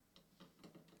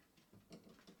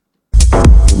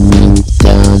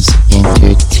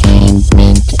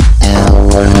Entertainment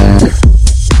Hour.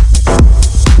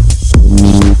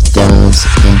 Mindo's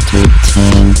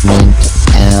Entertainment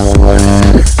Hour.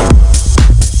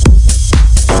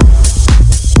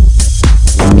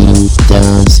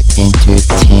 Mindo's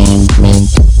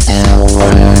Entertainment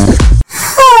Hour.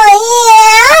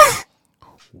 Oh yeah!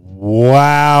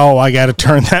 Wow, I gotta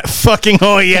turn that fucking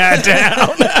oh yeah down.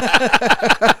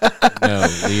 No,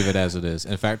 leave it as it is.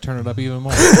 In fact, turn it up even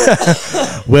more.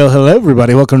 Well, hello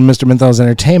everybody. Welcome to Mr. Menthol's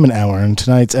Entertainment Hour, and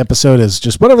tonight's episode is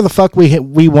just whatever the fuck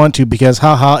we want to, because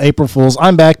haha, April Fools.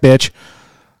 I'm back, bitch.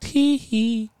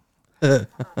 Tee I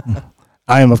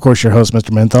am, of course, your host,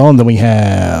 Mr. Menthol, and then we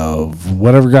have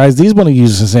whatever guys these want to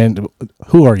use to say.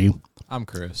 Who are you? I'm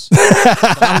Chris.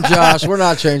 I'm Josh. We're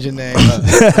not changing names.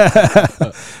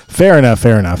 Fair enough.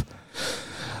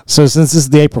 So since this is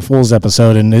the April Fool's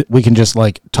episode, and we can just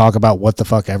like talk about what the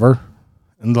fuck ever,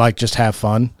 and like just have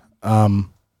fun. I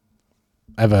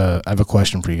have a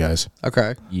question for you guys.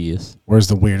 Okay. Yes. Where's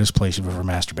the weirdest place you've ever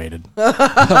masturbated?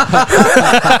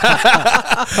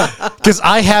 Because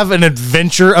I have an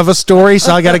adventure of a story,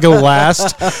 so I got to go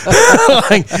last.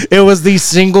 Like, it was the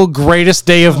single greatest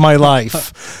day of my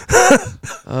life.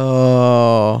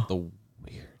 Oh.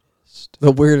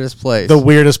 The weirdest place. The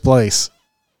weirdest place.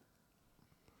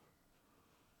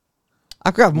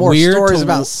 I've got more Weird stories to-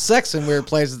 about sex in weird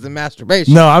places than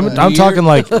masturbation. No, I'm but- talking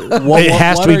like it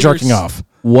has to be jerking off.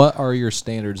 What are your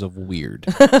standards of weird?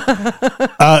 Do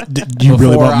you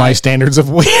really Before want my standards of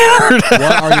weird?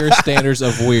 What are your standards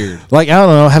of weird? Like, I don't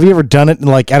know. Have you ever done it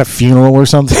like at a funeral or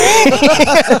something?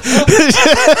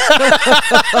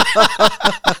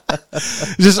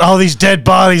 Just all these dead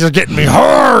bodies are getting me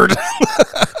hard.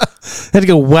 Had to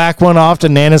go whack one off to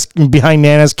behind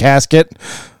Nana's casket.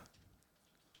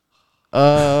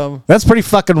 That's pretty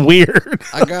fucking weird.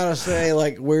 I gotta say,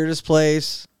 like, weirdest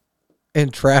place in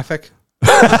traffic.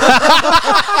 While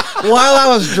I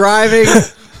was driving.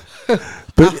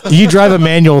 But you drive a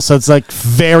manual, so it's like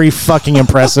very fucking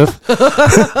impressive.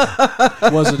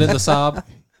 Was it in the Saab?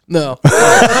 No.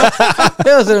 It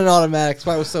was in an automatic. That's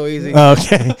why it was so easy.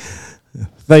 Okay.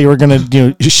 Thought you were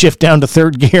gonna shift down to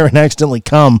third gear and accidentally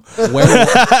come.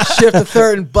 Shift to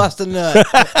third and bust a nut.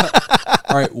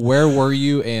 All right, where were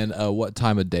you and what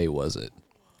time of day was it?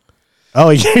 Oh,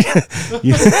 you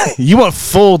want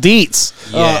full deets?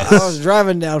 Yes. I was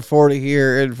driving down 40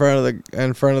 here in front of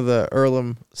the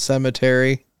Earlham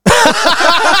Cemetery.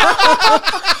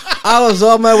 I was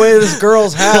on my way to this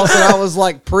girl's house, and I was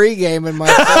like pre-gaming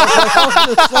myself. I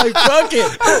was just like, fuck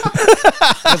it.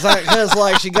 Because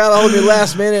like she got a hold of me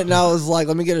last minute, and I was like,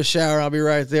 let me get a shower. I'll be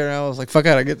right there. And I was like, fuck, I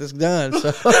gotta get this done.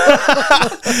 So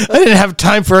I didn't have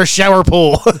time for a shower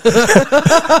pool. Call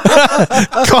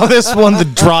this one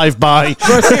the drive-by.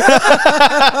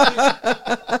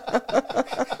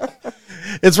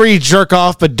 It's where you jerk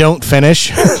off but don't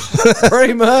finish.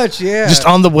 pretty much, yeah. Just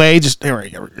on the way, just go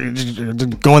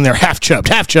in there half chubbed.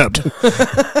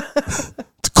 It's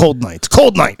a cold night.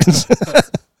 Well,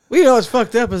 you know what's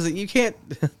fucked up is that you can't.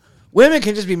 Women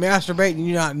can just be masturbating and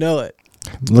you not know it,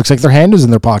 Looks like their hand is in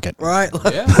their pocket. right?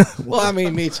 Yeah. Well, I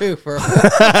mean, me too. What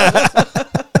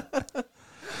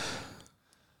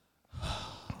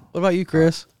about you,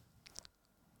 Chris?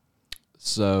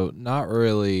 So, not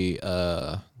really.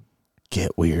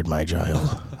 Get weird, my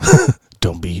child.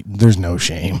 There's no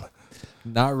shame.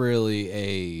 Not really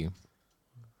a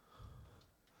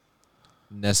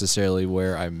necessarily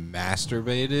where I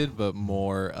masturbated, but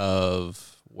more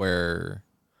of where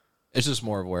it's just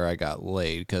more of where I got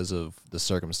laid because of the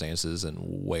circumstances and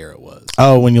where it was.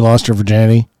 Oh, when you lost your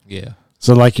virginity? Yeah.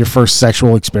 So like your first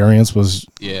sexual experience was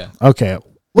Yeah. okay.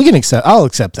 I'll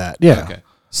accept that. Yeah. Okay.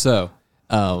 So,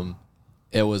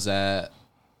 it was at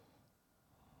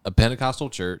a Pentecostal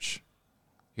church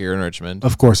here in Richmond.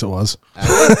 Of course it was.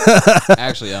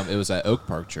 Actually, it was at Oak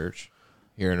Park Church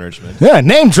here in Richmond. Yeah,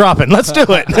 name dropping. Let's do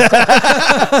it.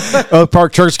 Oak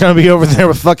Park Church going to be over there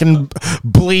with fucking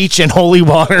bleach and holy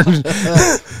water.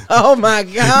 Oh my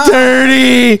God!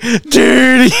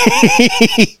 Dirty.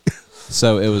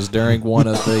 So it was during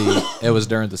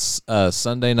the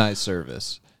Sunday night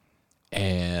service,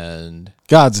 and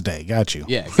God's Day. Got you.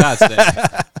 yeah, God's Day.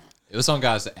 It was on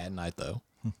God's Day at night though,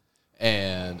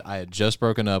 and I had just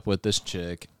broken up with this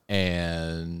chick,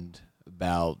 and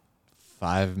about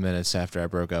 5 minutes after I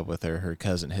broke up with her, her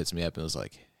cousin hits me up and was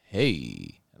like,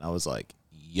 "Hey," and I was like,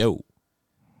 "Yo,"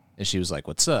 and she was like,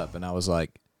 "What's up?" And I was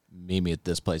like, "Meet me at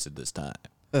this place at this time."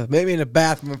 Maybe in the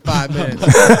bathroom in 5 minutes.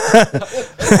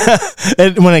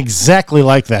 It went exactly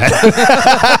like that.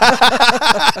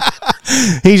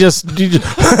 he just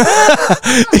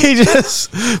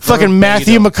fucking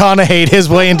Matthew McConaughey his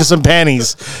way into some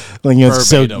panties. Like, you know, it's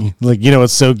so Verbatim. like, you know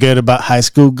what's so good about high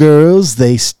school girls?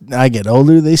 I get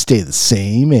older, they stay the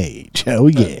same age. Oh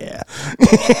yeah.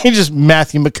 He just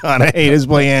Matthew McConaughey his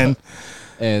way in.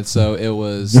 And so it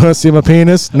was. You want to see my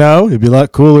penis? No, it'd be a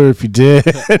lot cooler if you did.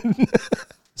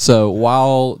 So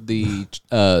while the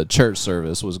church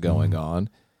service was going on,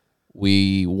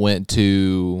 we went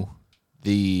to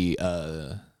the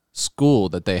school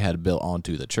that they had built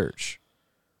onto the church.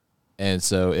 And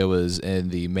so it was in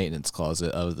the maintenance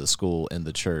closet of the school in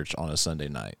the church on a Sunday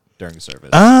night during service.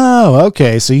 Oh,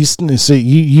 okay. So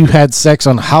you had sex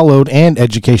on hallowed and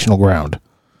educational ground.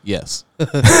 Yes.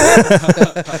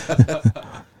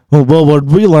 Well, what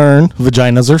we learn?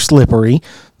 Vaginas are slippery.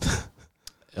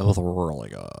 It was really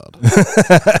good.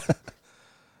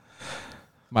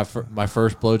 My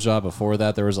first blowjob before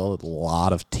that, there was a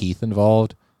lot of teeth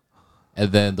involved.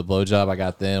 And then the blowjob I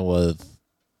got then with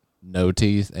no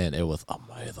teeth, and it was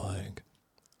amazing.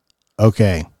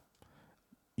 Okay.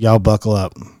 Y'all buckle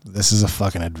up. This is a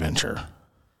fucking adventure.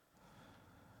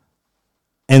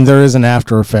 And there is an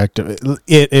after effect of it.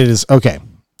 It is, okay.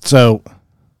 So,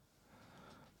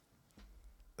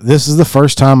 this is the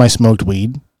first time I smoked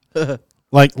weed.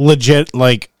 Like, legit,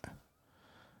 like,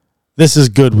 this is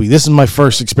good weed. This is my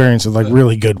first experience with, like,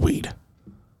 really good weed.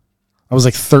 I was,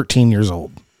 like, 13 years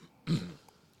old.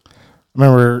 I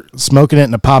remember smoking it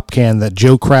in a pop can that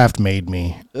Joe Kraft made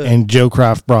me, and Joe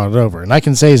Kraft brought it over. And I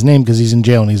can say his name because he's in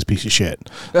jail and he's a piece of shit.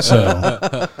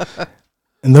 So,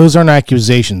 and those aren't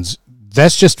accusations.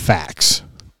 That's just facts.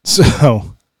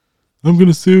 So, I'm going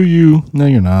to sue you. No,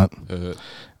 you're not.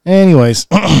 Anyways,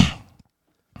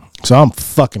 so I'm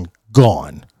fucking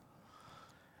gone.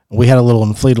 We had a little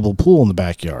inflatable pool in the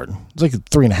backyard. It's like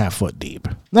 3.5 foot deep.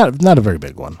 Not a very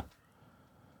big one.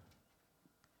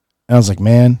 And I was like,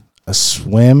 man, a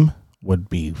swim would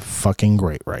be fucking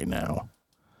great right now.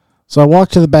 So I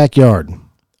walked to the backyard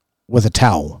with a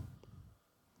towel.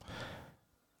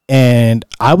 And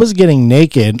I was getting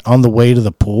naked on the way to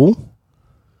the pool.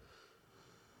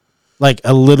 Like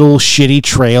a little shitty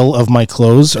trail of my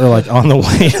clothes are like on the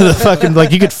way to the fucking,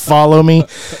 like you could follow me.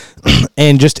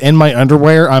 And just in my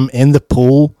underwear, I'm in the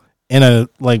pool in a,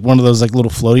 like one of those like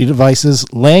little floaty devices,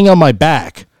 laying on my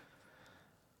back.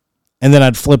 And then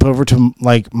I'd flip over to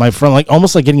like my front, like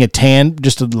almost like getting a tan,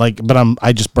 just to like, but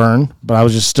I just burn, but I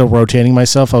was just still rotating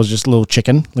myself. I was just a little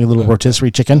chicken, like a little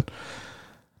rotisserie chicken,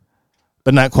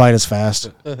 but not quite as fast.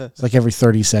 It's like every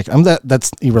 30 seconds. That's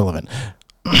irrelevant.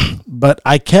 But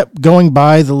I kept going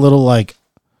by the little like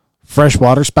fresh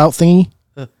water spout thingy,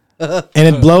 and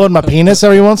it blowing my penis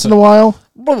every once in a while.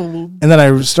 And then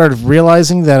I started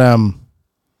realizing that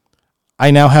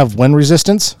I now have wind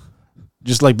resistance,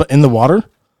 just like but in the water.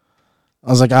 I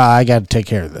was like, I got to take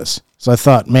care of this. So I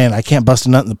thought, man, I can't bust a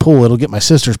nut in the pool. It'll get my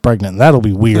sisters pregnant, and that'll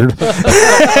be weird.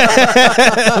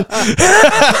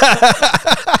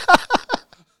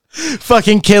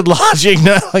 Fucking kid logic.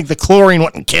 Not like the chlorine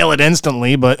wouldn't kill it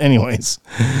instantly, but anyways.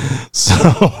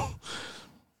 So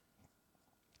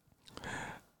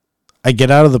I get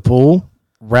out of the pool,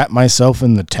 wrap myself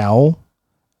in the towel,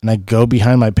 and I go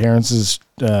behind my parents'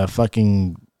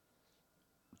 fucking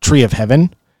tree of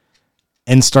heaven.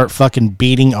 And start fucking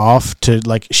beating off to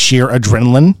like sheer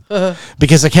adrenaline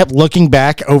because I kept looking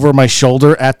back over my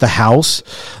shoulder at the house,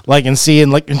 like and seeing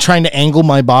like and trying to angle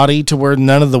my body to where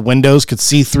none of the windows could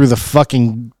see through the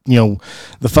fucking, you know,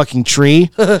 the fucking tree,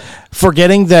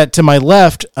 forgetting that to my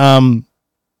left, the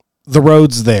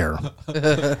road's there.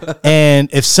 And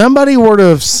if somebody were to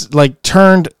have like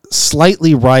turned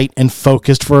slightly right and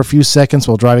focused for a few seconds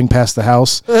while driving past the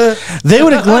house, they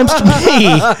would have glimpsed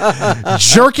me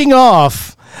jerking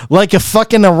off like a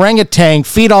fucking orangutan,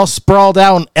 feet all sprawled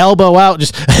out and elbow out,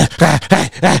 just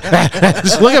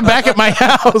just looking back at my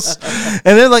house.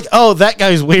 And they're like, oh, that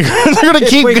guy's weird. They're going to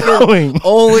keep going.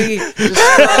 Only describe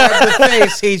the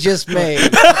face he just made.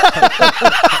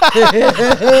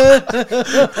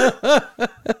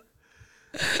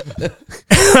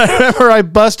 I remember I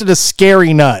busted a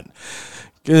scary nut.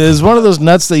 It's one of those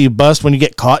nuts that you bust when you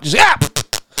get caught. Just like,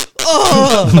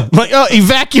 oh,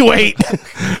 evacuate.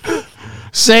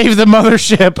 Save the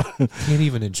mothership. Can't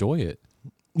even enjoy it.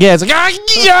 Yeah, it's like,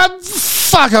 yeah,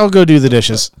 fuck, I'll go do the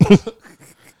dishes.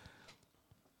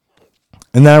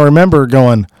 And then I remember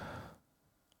going,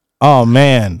 oh,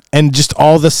 man. And just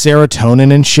all the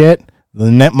serotonin and shit.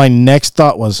 My next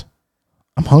thought was,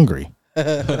 I'm hungry.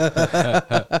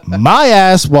 My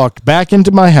ass walked back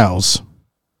into my house,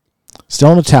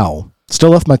 still in a towel,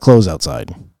 still left my clothes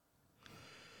outside.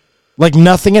 Like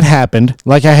nothing had happened.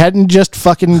 Like I hadn't just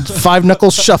fucking five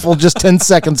knuckles shuffled just 10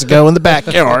 seconds ago in the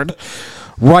backyard,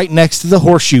 right next to the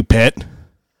horseshoe pit.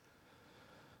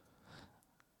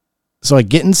 So I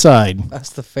get inside.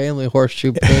 That's the family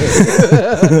horseshoe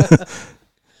pit.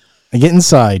 I get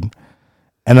inside,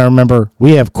 and I remember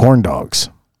we have corn dogs.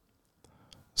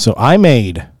 So I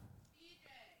made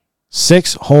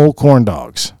 6 whole corn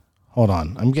dogs. Hold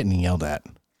on. I'm getting yelled at.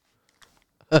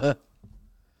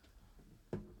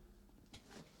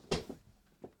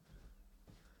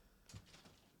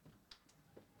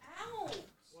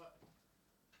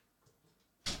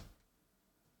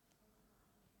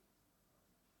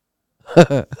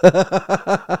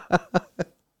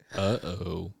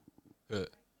 Uh-oh.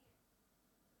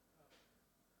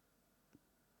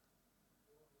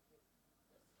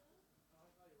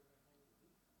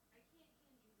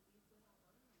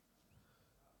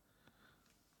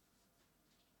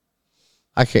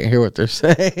 I can't hear what they're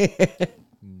saying.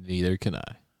 Neither can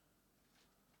I.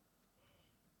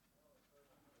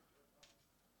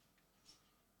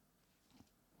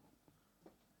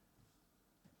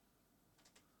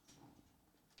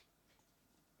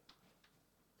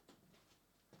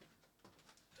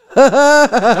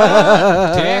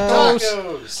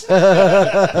 Tacos.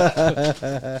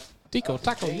 Tico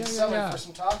taco. Yeah, yeah. For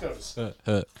some tacos.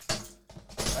 I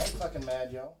ain't fucking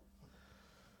mad, yo.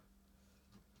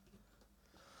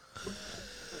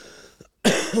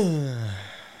 Or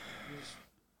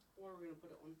we're gonna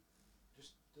put it on.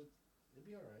 It'll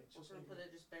be all right. We're gonna put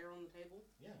it just bare on the table.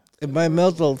 It might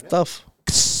melt a little stuff.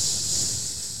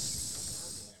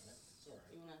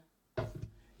 You wanna?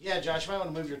 Yeah, Josh, you might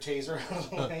want to move your taser out of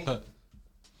the way.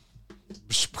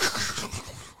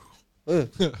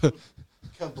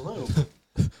 Kabloom.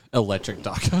 Electric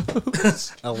taco.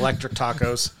 Electric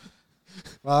tacos.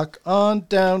 Rock on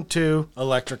down to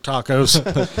electric tacos.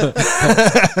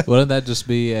 Wouldn't that just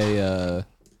be a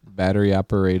battery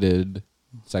operated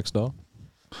sex doll?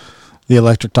 The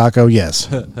electric taco, yes.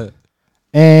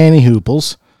 Any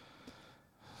hooples.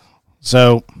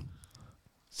 So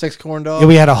 6 corn dogs. yeah,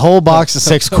 we had a whole box of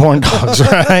 6 corn dogs,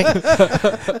 right?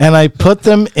 And I put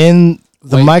them in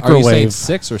the Wait, microwave. Are you saying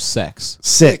 6 or sex?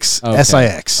 6 Okay.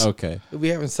 S-I-X. Okay. We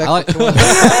having sex I like- with corn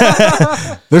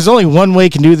dogs? There's only one way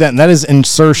you can do that, and that is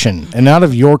insertion, and not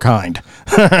of your kind.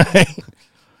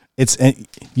 It's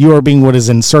you are being what is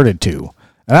inserted to,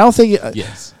 and I don't think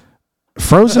Yes.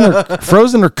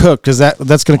 frozen or cooked is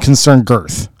that's going to concern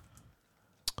girth.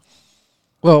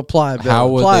 Well, pliability. How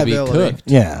would they be Pliability. cooked?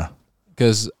 Yeah,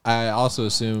 Because I also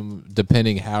assume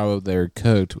depending how they're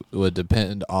cooked would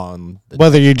depend on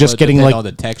whether you're just getting depend like. on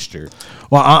the texture.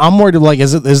 Well, I'm worried. Like,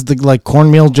 is the like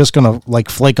cornmeal just going to like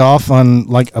flake off on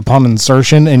like upon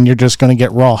insertion, and you're just going to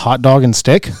get raw hot dog and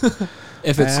stick?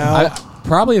 If it's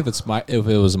probably if it was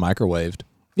microwaved.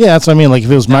 Yeah, that's what I mean. Like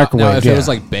if it was Now, microwave, if yeah. it was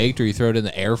like baked or you throw it in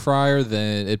the air fryer,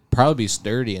 then it'd probably be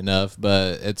sturdy enough,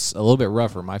 but it's a little bit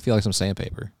rougher. Might feel like some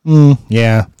sandpaper.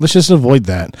 Yeah, let's just avoid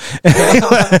that.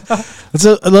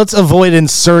 let's avoid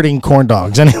inserting corn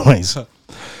dogs, anyways.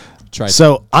 Try.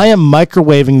 So I am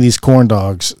microwaving these corn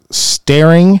dogs,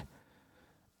 staring.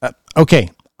 Okay,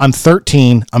 I'm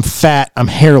 13. I'm fat. I'm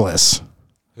hairless.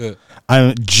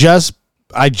 I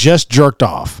just jerked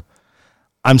off.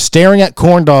 I'm staring at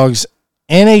corn dogs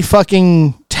in a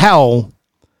fucking towel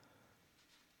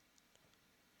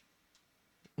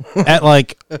at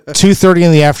like 2:30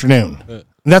 in the afternoon.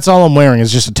 That's all I'm wearing is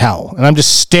just a towel, and I'm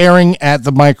just staring at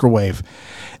the microwave.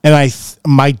 And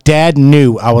my dad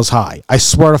knew I was high. I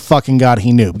swear to fucking God,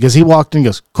 he knew because he walked in and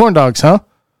goes, "Corn dogs, huh?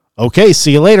 Okay,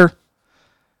 see you later."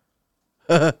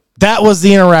 That was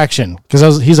the interaction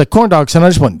because he's like, "Corn dogs," and I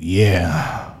just went,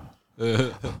 "Yeah,"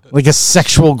 like a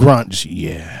sexual grunt. Just,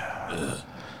 yeah.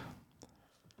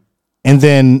 And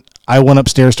then I went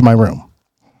upstairs to my room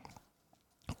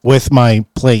with my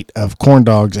plate of corn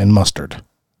dogs and mustard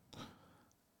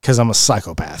because I'm a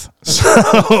psychopath. So,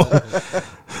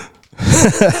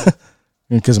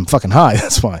 because I'm fucking high,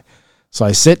 that's why. So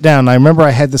I sit down. And I remember I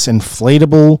had this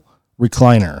inflatable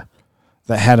recliner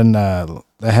that had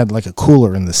like a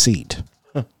cooler in the seat,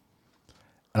 and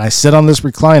I sit on this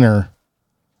recliner,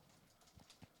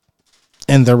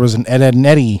 and there was an Ed, Edd n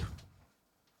Eddy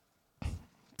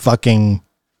fucking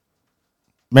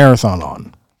marathon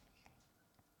on.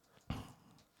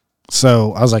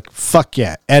 So I was like, fuck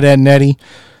yeah, Ed, Edd n Eddy,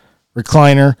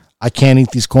 recliner. I can't eat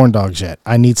these corn dogs yet.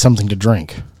 I need something to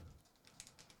drink.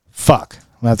 Fuck. I'm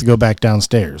going to have to go back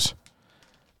downstairs.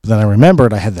 But then I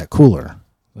remembered I had that cooler.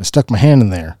 I stuck my hand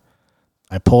in there.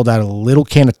 I pulled out a little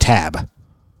can of Tab.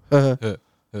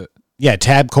 Yeah,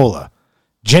 Tab Cola.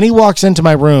 Jenny walks into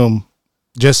my room.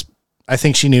 I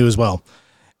think she knew as well.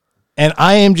 And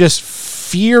I am just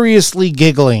furiously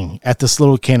giggling at this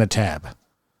little can of tab.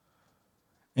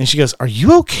 And she goes, "Are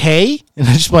you okay?" And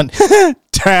I just went,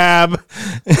 "Tab."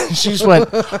 And she just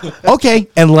went, "Okay,"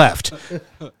 and left.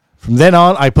 From then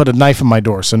on, I put a knife in my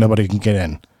door so nobody can get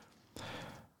in.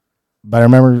 But I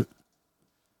remember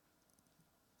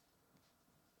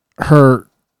her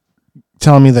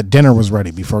telling me that dinner was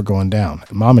ready before going down.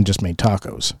 And Mom had just made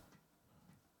tacos.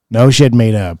 No, she had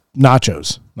made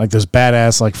nachos, like those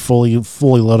badass, like fully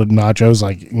loaded nachos,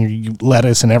 like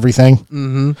lettuce and everything.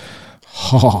 Mm-hmm.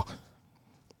 Oh.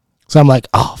 So I'm like,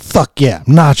 oh, fuck yeah,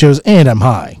 nachos, and I'm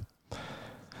high.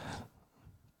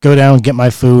 Go down, get my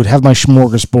food, have my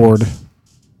smorgasbord,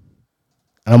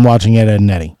 and I'm watching Ed, Edd and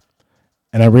Eddy.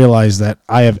 And I realize that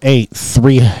I have ate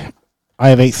three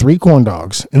corn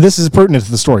dogs, and this is pertinent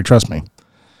to the story, trust me.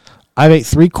 I've ate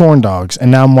 3 corn dogs,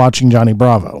 and now I'm watching Johnny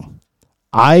Bravo.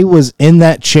 I was in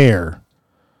that chair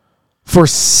for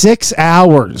 6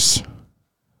 hours.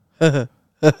 It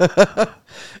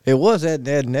was Ed,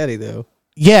 and Eddy, though.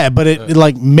 Yeah, but it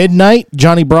like midnight,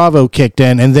 Johnny Bravo kicked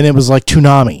in, and then it was like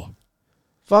Toonami.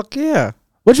 Fuck yeah.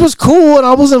 Which was cool, and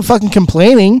I wasn't fucking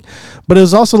complaining. But it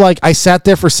was also like I sat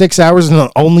there for 6 hours and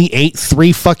only ate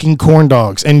 3 fucking corn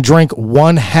dogs and drank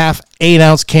 1/2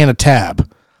 8-ounce can of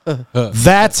Tab.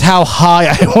 That's how high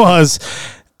I was,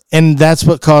 and that's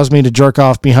what caused me to jerk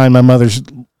off behind my mother's,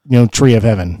 tree of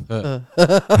heaven.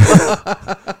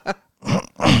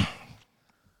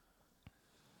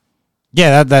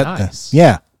 Yeah, that Nice.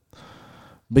 yeah.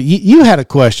 But you had a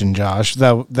question, Josh,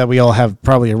 that we all have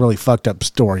probably a really fucked up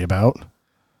story about.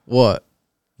 What?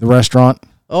 The restaurant?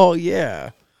 Oh,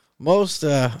 yeah. Most,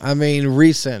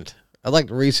 recent. I like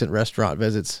recent restaurant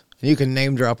visits. You can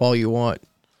name drop all you want.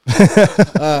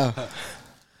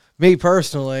 Me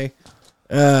personally,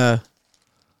 I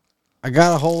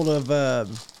got a hold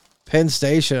of Penn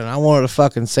Station, and I wanted a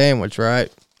fucking sandwich, right?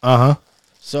 Uh-huh.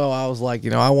 So I was like,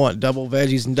 I want double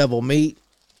veggies and double meat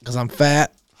because I'm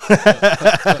fat.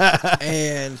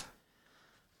 And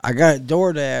I got it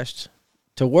DoorDashed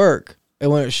to work.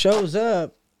 And when it shows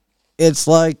up, it's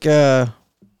like, I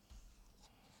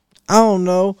don't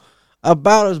know,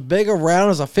 about as big around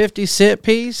as a 50-cent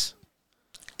piece.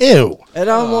 Ew. And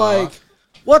I'm like,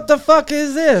 what the fuck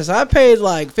is this? I paid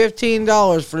like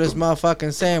 $15 for this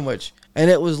motherfucking sandwich,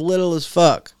 and it was little as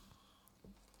fuck.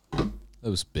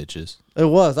 Those bitches. It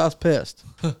was. I was pissed.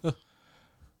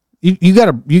 You got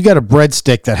a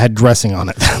breadstick that had dressing on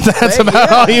it. That's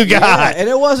about all you got. Yeah. And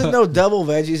it wasn't no double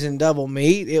veggies and double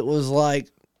meat. It was like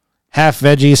Half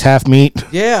veggies, half meat.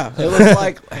 yeah, it was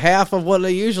like half of what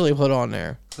they usually put on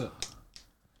there.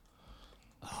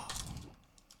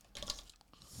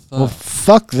 Well,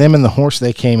 fuck them and the horse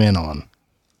they came in on.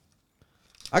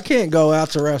 I can't go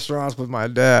out to restaurants with my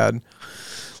dad.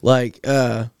 Like,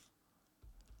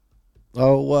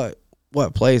 what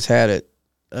place had it?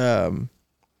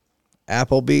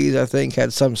 Applebee's, I think,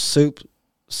 had some soup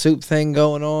thing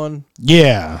going on.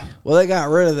 Yeah. Well, they got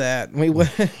rid of that. We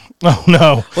went. Oh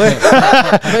no.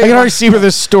 I can already see where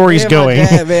this story's Me and going. my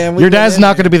dad, man, we Your went dad's in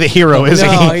not there. going to be the hero, is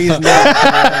No, he? he's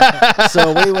not.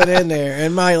 So we went in there,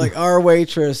 and our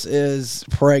waitress is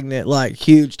pregnant, like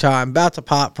huge time, about to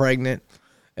pop pregnant,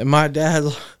 and my dad,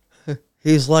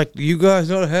 he's like, "You guys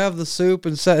don't have the soup,"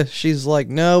 and she's like,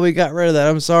 "No, we got rid of that.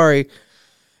 I'm sorry."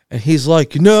 And he's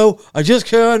like, I just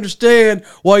can't understand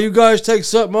why you guys take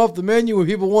something off the menu when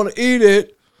people want to eat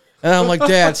it. And I'm like,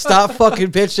 Dad, stop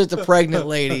fucking bitching at the pregnant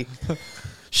lady.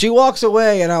 She walks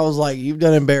away, and I was like, you've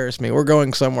done embarrassed me. We're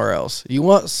going somewhere else. You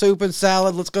want soup and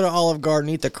salad? Let's go to Olive Garden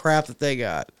and eat the crap that they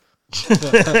got.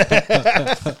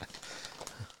 If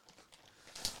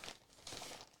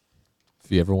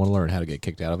you ever want to learn how to get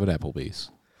kicked out of an Applebee's.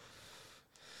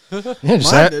 Yeah,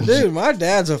 just My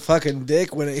dad's a fucking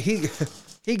dick when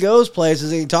he goes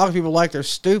places and he talks to people like they're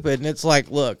stupid, and it's like,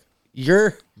 look,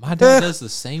 My dad does the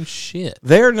same shit.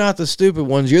 they're not the stupid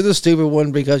ones. You're the stupid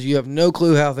one because you have no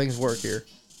clue how things work here.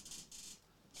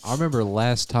 I remember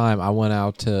last time I went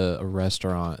out to a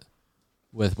restaurant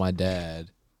with my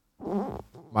dad.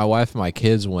 My wife and my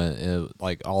kids went, and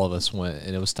like all of us went,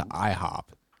 and it was to IHOP.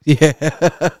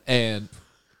 Yeah. And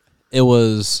it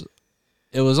was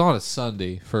on a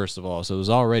Sunday, first of all, so it was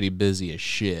already busy as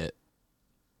shit.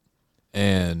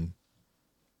 And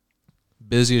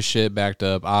busy as shit, backed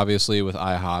up. Obviously, with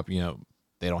IHOP,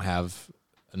 they don't have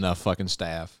enough fucking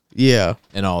staff Yeah.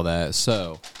 and all that.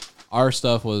 So our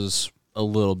stuff was a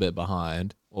little bit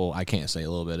behind. Well, I can't say a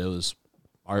little bit. It was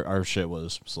our shit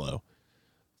was slow.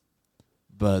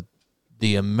 But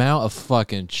the amount of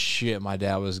fucking shit my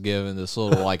dad was giving this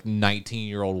little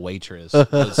 19-year-old waitress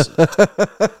was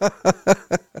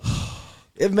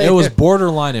It was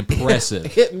borderline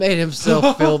impressive. It made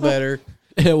himself feel better.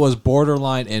 It was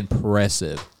borderline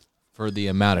impressive for the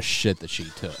amount of shit that she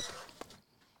took.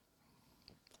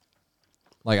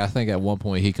 Like, I think at one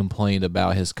point he complained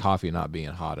about his coffee not being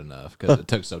hot enough because it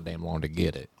took so damn long to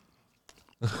get it.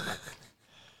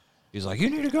 He's like, you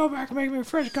need to go back and make me a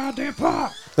fresh goddamn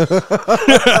pot.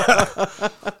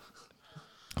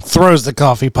 Throws the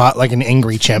coffee pot like an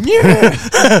angry chimp. Yeah.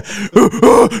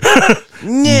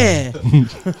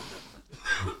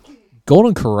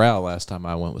 Golden Corral last time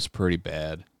I went was pretty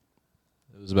bad.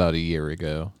 It was about a year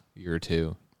or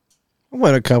two. I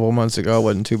went a couple months ago. It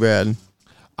wasn't too bad.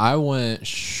 I went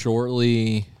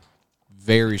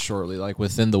very shortly, like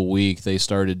within the week, they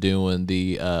started doing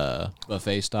the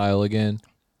buffet style again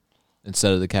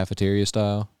instead of the cafeteria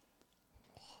style.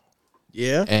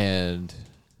 Yeah. And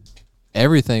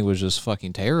everything was just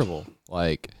fucking terrible.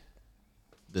 Like,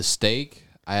 the steak,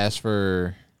 I asked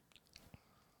for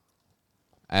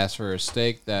a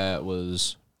steak that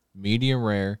was medium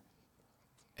rare,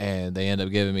 and they ended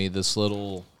up giving me this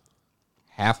little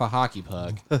half a hockey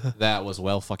puck that was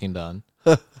well fucking done.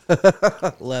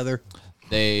 Leather.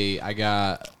 I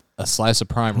got a slice of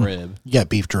prime rib. You got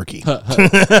beef jerky.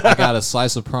 I got a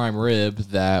slice of prime rib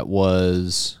that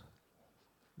was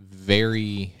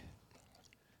very,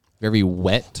 very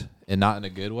wet, and not in a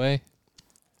good way,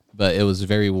 but it was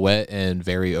very wet and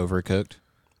very overcooked.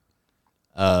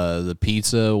 The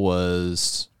pizza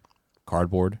was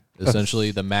cardboard,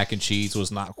 essentially. The mac and cheese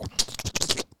was not.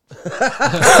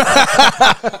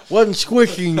 Wasn't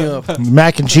squishing enough.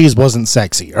 Mac and cheese wasn't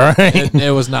sexy, all right?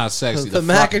 It was not sexy. The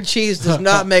mac and cheese does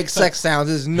not make sex sounds.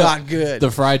 It's not good.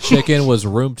 The fried chicken was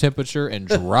room temperature and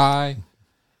dry.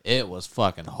 It was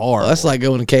fucking horrible. That's like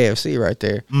going to KFC right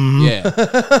there. Yeah.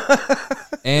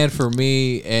 And for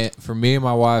me and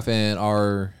my wife and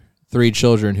our 3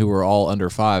 children who were all under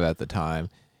 5 at the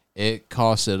time, it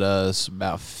costed us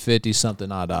about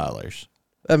 $50-something odd dollars.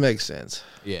 That makes sense.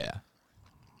 Yeah.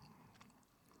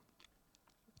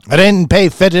 I didn't pay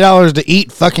 $50 to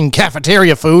eat fucking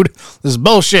cafeteria food. This is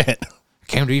bullshit. I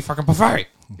came to eat fucking buffet.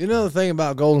 You know the thing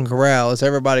about Golden Corral is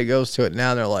everybody goes to it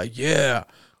now and they're like, yeah,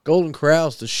 Golden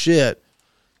Corral's the shit.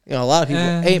 You know, a lot of people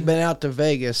ain't been out to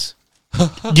Vegas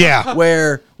Yeah.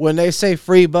 where when they say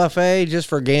free buffet just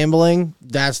for gambling,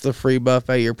 that's the free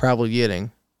buffet you're probably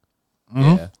getting. Mm-hmm.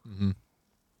 Yeah. Mm-hmm.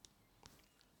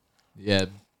 Yeah.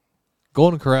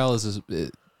 Golden Corral is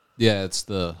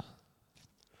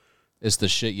it's the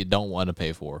shit you don't want to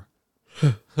pay for.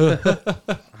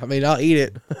 I mean, I'll eat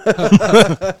it.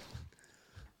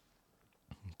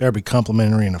 Better be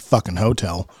complimentary in a fucking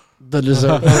hotel. The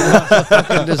dessert,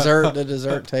 the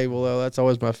dessert table though, that's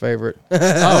always my favorite.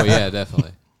 Oh yeah,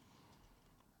 definitely.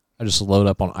 I just load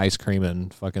up on ice cream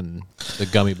and fucking the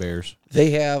gummy bears.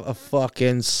 They have a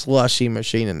fucking slushy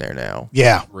machine in there now.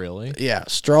 Yeah. Really? Yeah,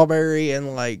 strawberry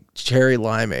and like cherry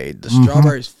limeade. The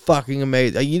strawberry's fucking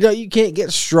amazing. You know, you can't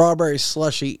get strawberry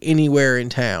slushy anywhere in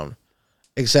town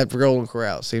except for Golden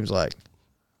Corral, it seems like.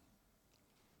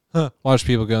 Watch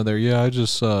people go in there. Yeah, I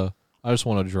just want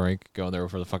a drink. Go in there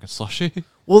for the fucking slushy.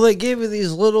 Well, they give you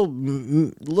these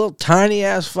little tiny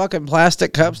ass fucking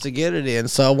plastic cups to get it in.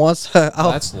 So once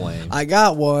That's lame. I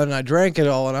got one, I drank it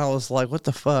all, and I was like, "What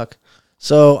the fuck?"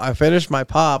 So I finished my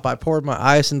pop. I poured my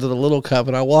ice into the little cup,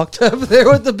 and I walked up there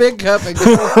with the big cup and got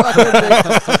the fucking big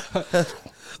cup.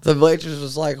 The waitress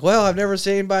was like, "Well, I've never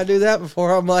seen anybody do that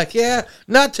before." I'm like, "Yeah,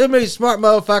 not too many smart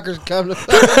motherfuckers come to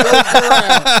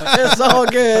It's all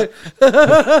good."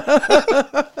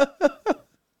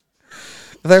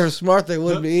 If they were smart, they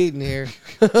wouldn't be eating here.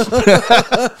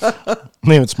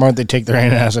 Maybe it's smart they take their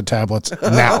antacid tablets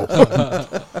now.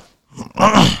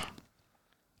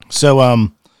 So,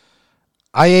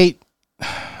 I ate.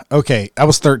 Okay, I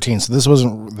was 13, so this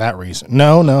wasn't that recent.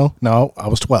 No, I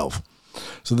was 12,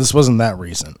 so this wasn't that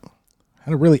recent. I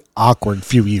had a really awkward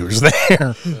few years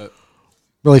there.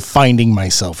 Really finding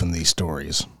myself in these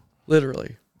stories.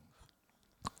 Literally.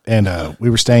 And we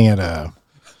were staying at a.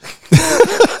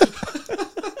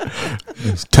 I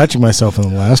was touching myself in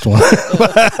the last one.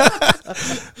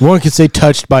 One could say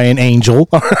touched by an angel.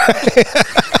 God,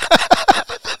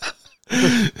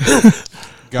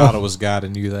 it was God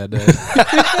in you that day.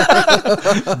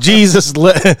 Jesus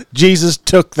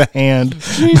took the hand.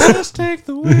 Jesus, take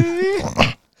the wheel.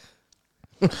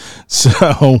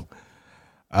 So,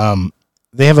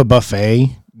 they have a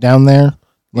buffet down there.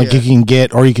 Like you can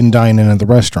get, or you can dine in at the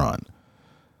restaurant.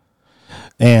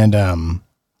 And no,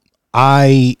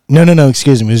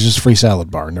 excuse me. It was just a free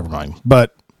salad bar. Never mind.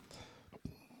 But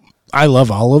I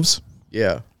love olives.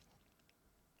 Yeah.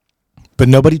 But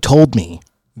nobody told me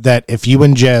that if you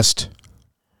ingest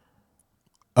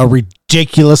a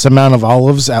ridiculous amount of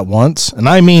olives at once, and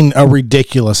I mean a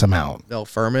ridiculous amount. They'll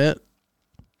ferment.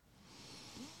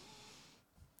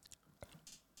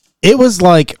 It was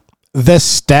like the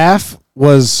staff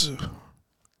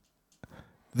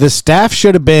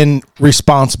should have been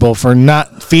responsible for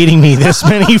not feeding me this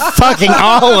many fucking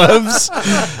olives,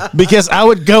 because I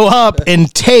would go up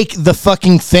and take the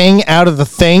fucking thing out of the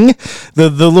thing, the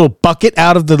little bucket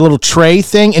out of the little tray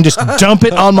thing, and just dump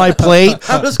it on my plate,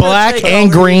 black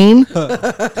and green.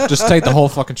 Just take the whole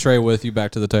fucking tray with you back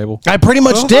to the table. I pretty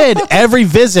much did every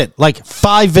visit, like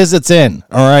 5 visits in.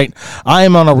 All right. I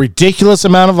am on a ridiculous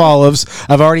amount of olives.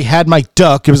 I've already had my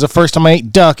duck. It was the first time I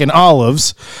ate duck and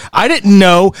olives. I didn't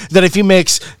know that if you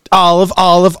mix olive,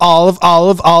 duck,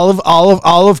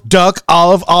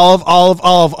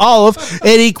 olive,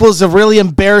 it equals a really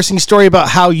embarrassing story about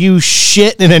how you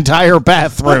shit an entire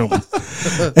bathroom.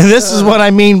 And this is what I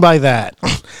mean by that.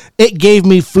 It gave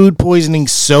me food poisoning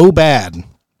so bad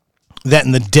that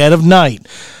in the dead of night,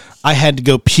 I had to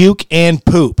go puke and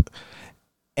poop.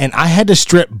 And I had to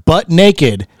strip butt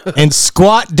naked and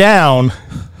squat down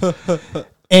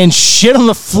and shit on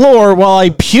the floor while I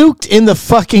puked in the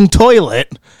fucking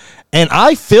toilet. And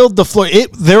I filled the floor.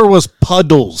 There was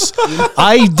puddles.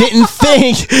 I didn't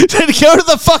think to go to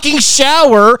the fucking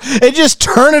shower and just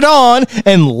turn it on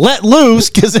and let loose,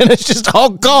 because then it's just all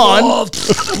gone.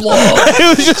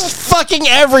 It was just fucking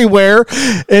everywhere.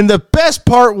 And the best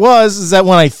part is that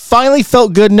when I finally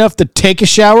felt good enough to take a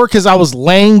shower, because I was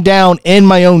laying down in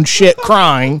my own shit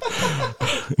crying,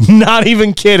 not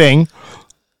even kidding,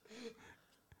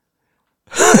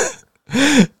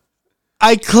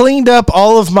 I cleaned up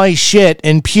all of my shit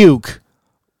and puke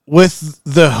with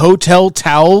the hotel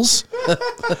towels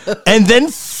and then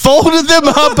folded them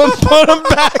up and put them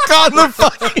back on the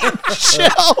fucking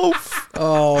shelf.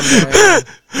 Oh, man.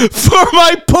 For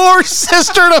my poor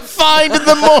sister to find in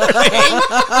the morning.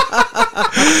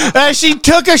 As she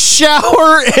took a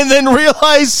shower and then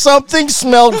realized something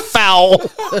smelled foul.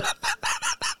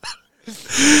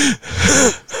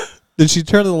 Did she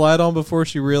turn the light on before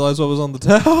she realized what was on the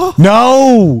towel?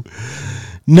 No,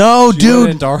 She went in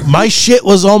dude. dark. My shit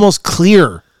was almost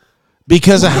clear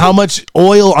because of how much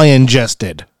oil I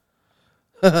ingested.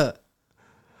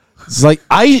 It's like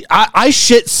I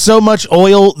shit so much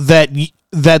oil that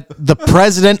the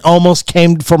president almost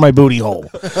came for my booty hole.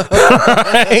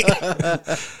 Right?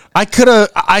 I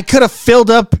could have filled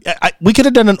up. We could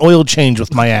have done an oil change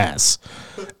with my ass.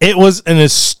 It was in a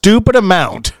stupid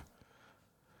amount.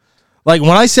 Like,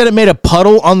 when I said it made a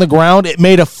puddle on the ground, it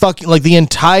made a fucking, like, the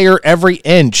entire, every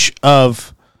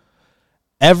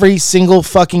single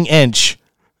fucking inch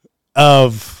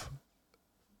of,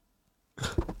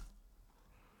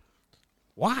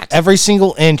 What? every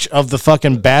single inch of the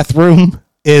fucking bathroom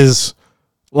is,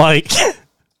 like,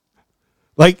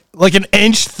 like an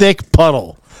inch thick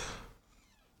puddle.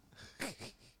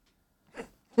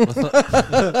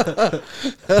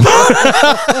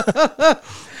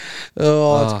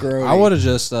 Oh, that's gross. I would have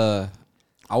just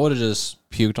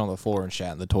puked on the floor and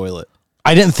shat in the toilet.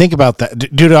 I didn't think about that.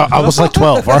 Dude, I was like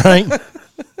 12, all right?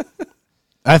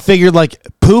 I figured, like,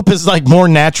 poop is, like, more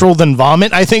natural than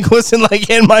vomit, I think was in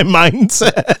my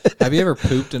mindset. Have you ever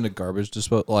pooped in a garbage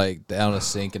disposal, like down a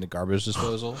sink in a garbage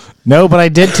disposal? No, but I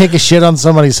did take a shit on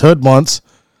somebody's hood once.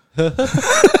 On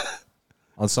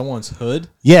someone's hood?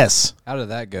 Yes. How did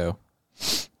that go?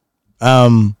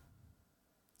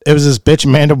 It was this bitch,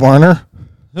 Amanda Warner.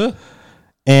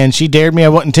 And she dared me I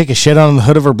wouldn't take a shit on the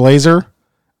hood of her blazer.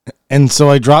 And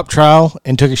so I dropped trowel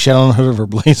and took a shit on the hood of her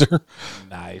blazer.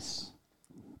 Nice.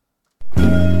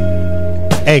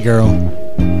 Hey, girl.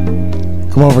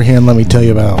 Come over here and let me tell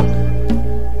you about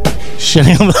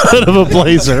shitting on the hood of a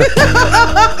blazer.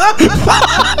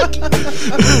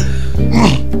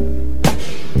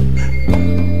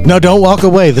 No, don't walk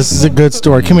away. This is a good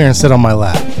story. Come here and sit on my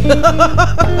lap.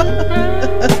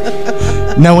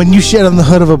 Now, when you shit on the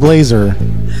hood of a blazer,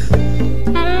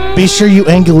 be sure you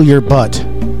angle your butt.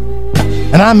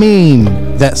 And I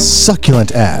mean that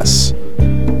succulent ass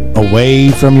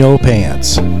away from your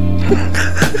pants.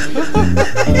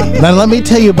 Now, let me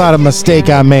tell you about a mistake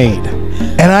I made.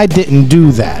 And I didn't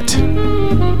do that.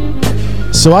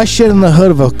 So I shit on the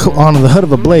hood of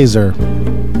a blazer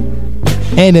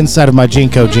and inside of my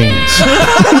Jinko jeans.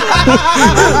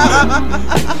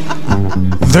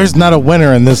 There's not a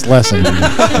winner in this lesson.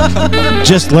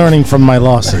 Just learning from my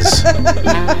losses.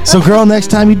 So, girl, next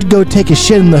time you go take a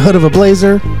shit in the hood of a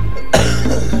blazer,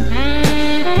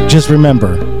 just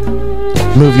remember,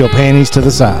 move your panties to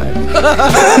the side.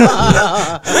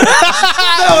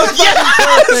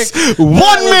 Yes! 1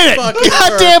 minute.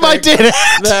 God damn, I did it.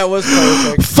 That was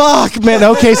perfect. Fuck, man.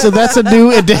 Okay, so that's a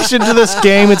new addition to this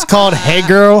game. It's called Hey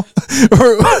Girl.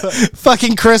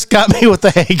 Fucking Chris got me with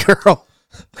the Hey Girl.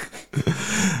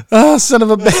 Oh, son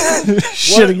of a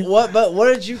bitch.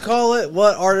 What did you call it?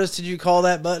 What artist did you call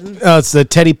that button? Oh, it's the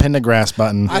Teddy Pendergrass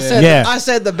button. I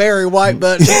said the Barry White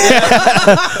button.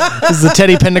 This is the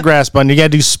Teddy Pendergrass button. You got to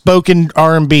do spoken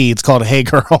R&B. It's called Hey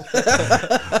Girl.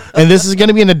 And this is going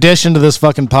to be an addition to this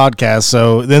fucking podcast.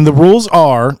 So then the rules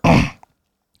are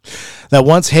that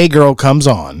once Hey Girl comes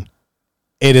on,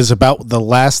 it is about the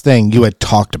last thing you had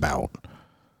talked about.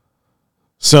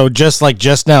 So just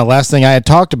now, last thing I had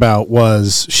talked about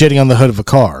was shitting on the hood of a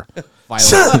car.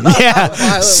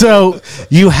 Yeah. So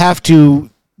you have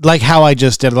to, like how I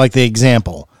just did, like the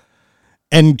example,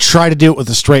 and try to do it with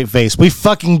a straight face. We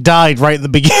fucking died right in the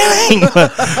beginning.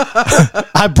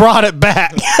 I brought it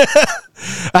back.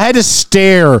 I had to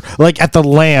stare like at the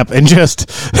lamp and just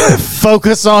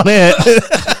focus on it.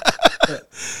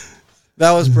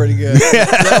 That was pretty good.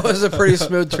 That was a pretty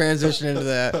smooth transition into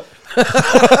that.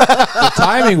 The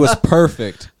timing was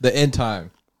perfect. The end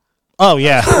time. Oh,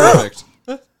 yeah. Perfect.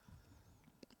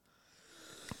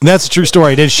 That's a true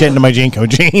story. I did shit into my Jinko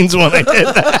jeans when I did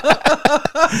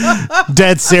that.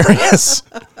 Dead serious.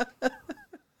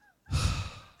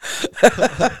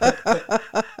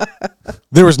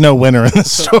 There was no winner in the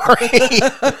story.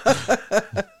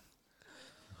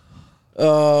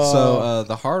 So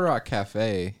the Hard Rock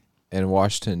Cafe in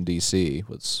Washington, D.C.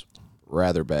 was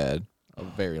rather bad a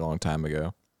very long time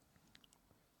ago.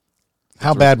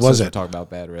 How bad was it? Talk about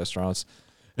bad restaurants.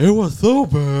 It was so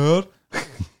bad.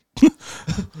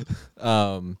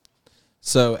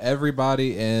 So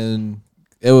everybody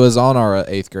it was on our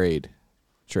 8th grade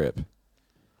trip,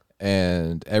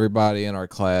 and everybody in our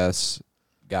class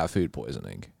got food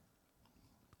poisoning.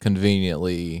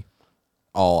 Conveniently,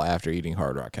 all after eating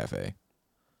Hard Rock Cafe.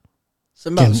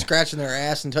 Somebody was scratching their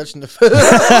ass and touching the food.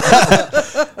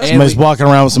 Somebody's walking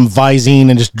around with some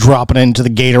Visine and just dropping it into the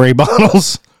Gatorade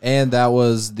bottles. And that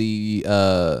was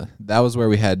where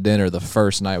we had dinner the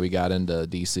first night we got into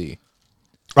DC.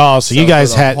 Oh, so you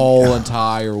guys for the had whole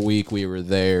entire week we were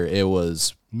there. It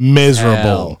was miserable.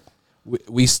 hell.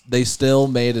 They still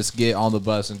made us get on the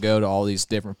bus and go to all these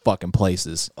different fucking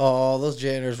places. Oh, those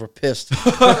janitors were pissed.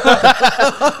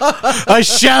 I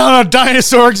shot on a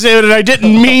dinosaur exhibit and I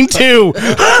didn't mean to.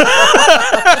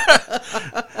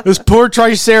 This poor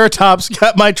Triceratops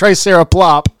got my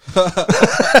Triceratops.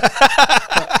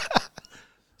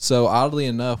 So oddly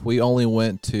enough, we only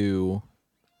went to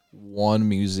one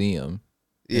museum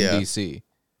in DC,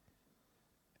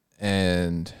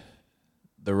 and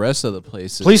the rest of the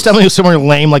places. Please tell me it was somewhere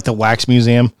lame like the Wax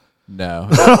Museum. No,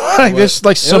 There's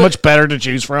like so much better to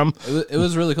choose from. It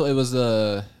was really cool. It was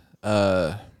the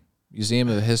Museum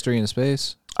of History and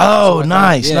Space. Oh,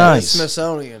 nice, Yeah, nice.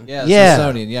 Smithsonian. Yeah, Yeah.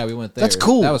 Smithsonian. Yeah, we went there. That's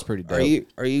cool. That was pretty dope.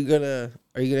 Are you gonna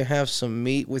have some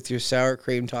meat with your sour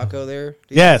cream taco there?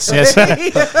 Yes.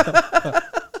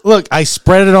 Look, I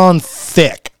spread it on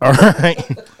thick. All right.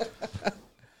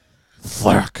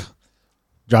 Fuck.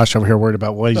 Josh over here worried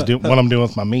about what I'm doing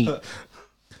with my meat.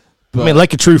 I mean,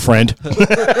 like a true friend.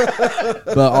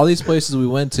 But all these places we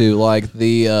went to, like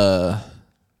the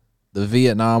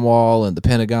Vietnam Wall and the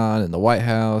Pentagon and the White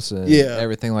House and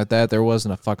everything like that, there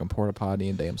wasn't a fucking porta potty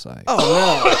in damn sight.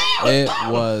 Oh It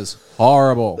was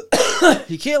horrible. no!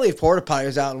 You can't leave porta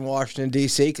potties out in Washington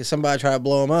D.C. because somebody tried to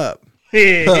blow them up.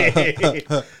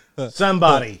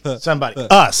 Somebody.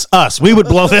 Us. We would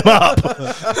blow them up.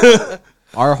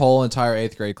 Our whole entire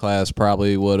 8th grade class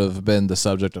probably would have been the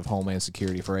subject of Homeland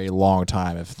Security for a long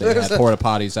time if they had porta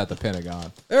potties at the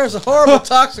Pentagon. There's a horrible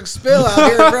toxic spill out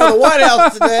here in front of the White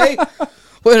House today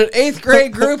when an 8th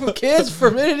grade group of kids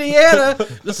from Indiana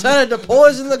decided to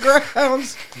poison the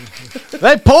grounds.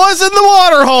 They poisoned the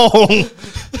water hole.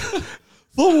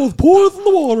 Someone poisoned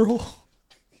the water hole.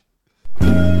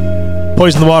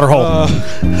 Poison the water hole.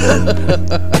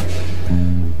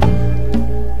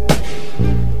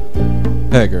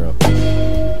 Hey, girl.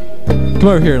 Come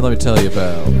over here and let me tell you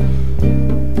about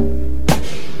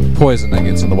poison that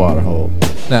gets in the water hole.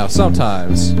 Now,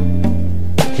 sometimes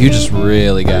you just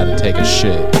really gotta take a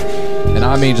shit. And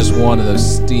I mean just one of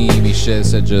those steamy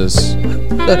shits that just...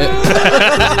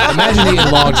 Imagine eating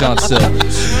Long John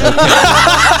Silver's. Okay.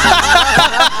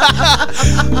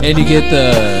 And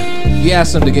you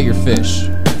ask them to get your fish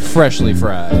freshly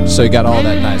fried. So you got all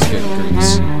that nice good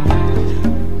grease.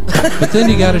 But then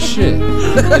you got a shit.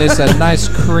 And it's that nice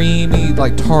creamy,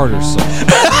 like tartar sauce.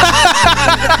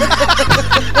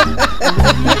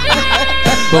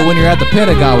 But when you're at the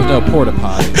Pentagon with no porta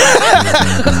potty,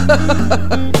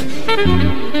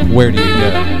 where do you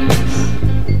go?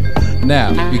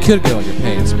 Now, you could go in your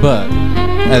pants, but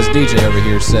as DJ over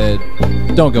here said,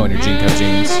 don't go in your Jinko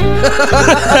jeans.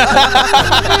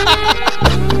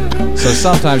 So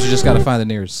sometimes you just got to find the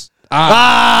nearest.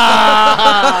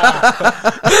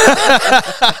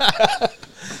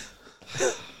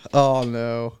 Oh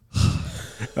no.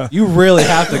 You really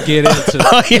have to get into.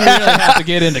 You really have to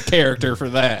get into character for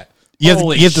that. You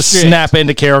have to snap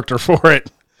into character for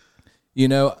it. You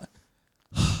know,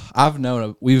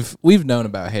 we've known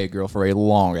about Hey Girl for a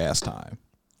long ass time.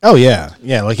 Oh yeah,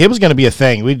 yeah. Like it was going to be a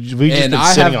thing. We just And been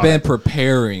I sitting have on been it.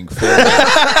 preparing for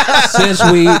it since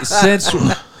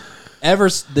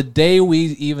the day we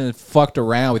even fucked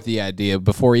around with the idea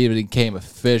before it even became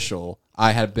official.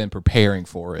 I had been preparing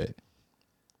for it,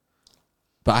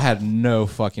 but I had no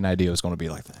fucking idea it was going to be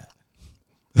like that.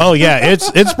 Oh yeah,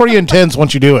 it's pretty intense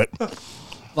once you do it.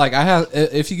 Like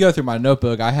if you go through my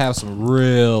notebook, I have some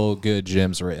real good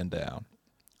gems written down.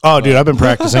 Oh, dude, I've been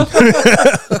practicing.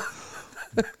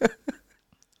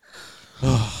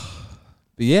 But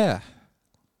yeah,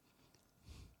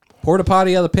 porta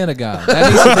potty of the Pentagon. That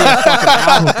needs to be a fucking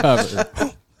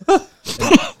album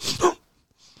cover.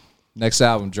 Next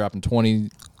album dropping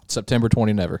September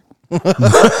 20. Never.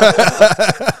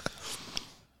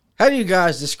 How do you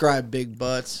guys describe big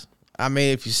butts? I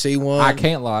mean, if you see one, I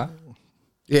can't lie.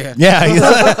 Yeah. Yeah.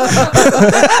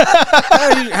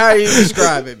 How do you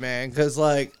describe it, man? Because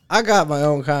like I got my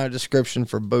own kind of description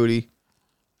for booty.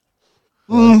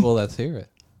 Well, let's hear it.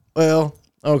 Well,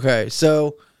 okay,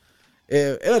 so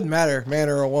it doesn't matter, man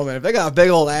or a woman. If they got a big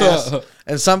old ass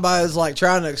and somebody's like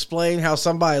trying to explain how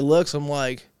somebody looks, I'm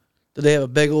like, do they have a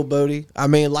big old booty? I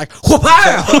mean, like,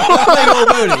 whoop-pow! Big old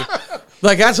booty.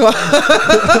 Like that's what.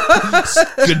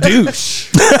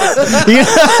 Gadoosh.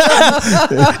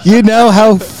 You know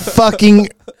how fucking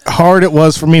hard it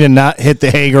was for me to not hit the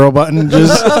Hey Girl button.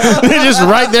 Just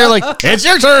right there, like, it's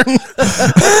your turn.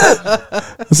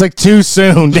 It's like too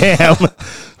soon. Damn.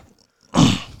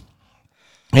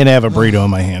 And I have a burrito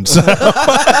in my hand. So.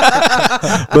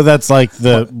 But that's like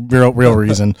the real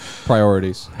reason.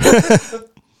 Priorities.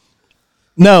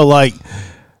 No, like,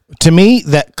 to me,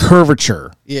 that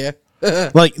curvature. Yeah.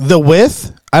 Like the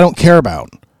width, I don't care about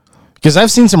because I've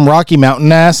seen some Rocky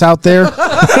Mountain ass out there.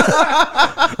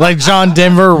 Like John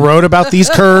Denver wrote about these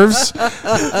curves,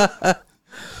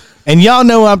 and y'all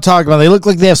know what I'm talking about. They look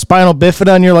like they have spinal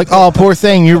bifida, and you're like, "Oh, poor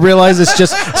thing." You realize it's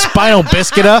just spinal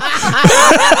biscuita.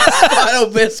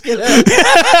 Spinal biscuit.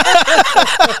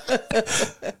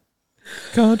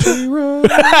 Country road.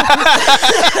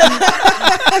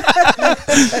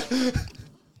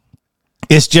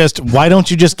 It's just, why don't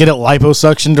you just get it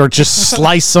liposuctioned or just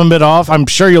slice some of it off? I'm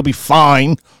sure you'll be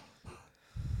fine.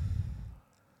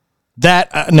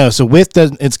 No, so width,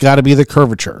 it's got to be the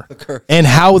curvature. And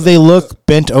how they look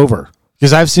bent over.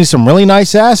 Because I've seen some really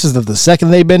nice asses that the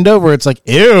second they bend over, it's like,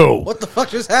 ew. What the fuck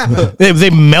just happened? They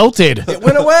melted. It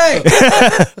went away.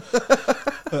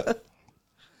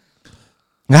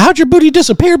 Now, how'd your booty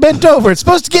disappear bent over? It's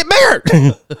supposed to get bigger.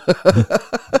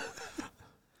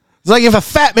 It's like if a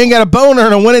fat man got a boner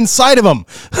and it went inside of him.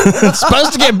 It's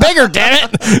supposed to get bigger, damn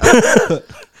it.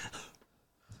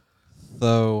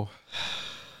 So,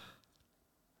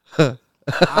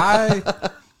 I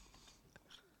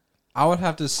would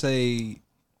have to say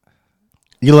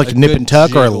You like a nip good and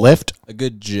tuck or a jiggle. lift? A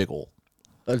good jiggle.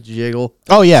 A jiggle.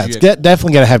 Oh, yeah. It's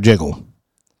definitely got to have jiggle.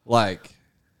 Like,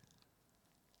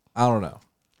 I don't know.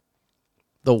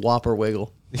 The Whopper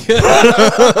wiggle.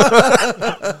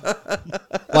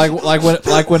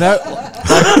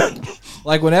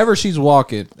 Whenever she's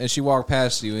walking and she walked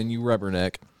past you and you rub her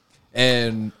neck,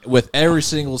 and with every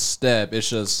single step, it's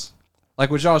just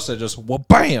like what y'all said, just wha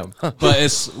bam, but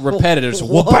it's repetitive, just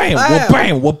wha bam, wha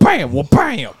bam, wha bam, wha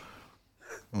bam.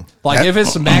 Like if it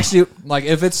smacks you,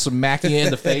 smacking you in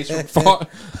the face from far,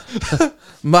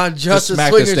 My just justice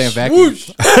smack this swinging damn vacuum.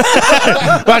 swoosh.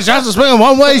 My shots are swinging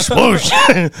one way, swoosh.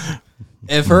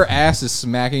 If her ass is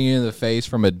smacking you in the face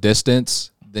from a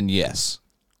distance, then yes.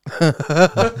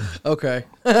 Okay.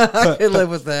 I can live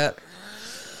with that.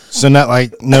 So not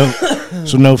like no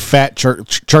fat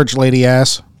church lady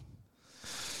ass.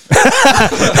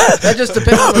 That just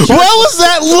depends on the church. What was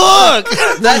that look?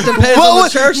 That depends on the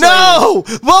church. No,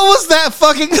 what was that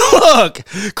fucking look?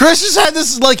 Chris just had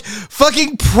this like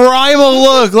fucking primal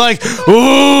look, like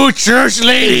ooh, church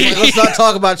lady. lady. Let's not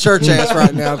talk about church ass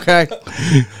right now, okay?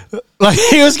 Like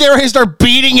he was getting ready to start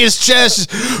beating his chest.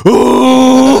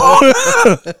 Ooh,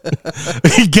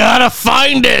 you gotta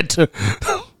find it.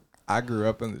 I grew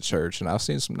up in the church, and I've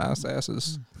seen some nice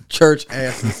asses. Church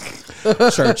asses.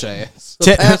 Church ass.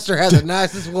 The pastor had the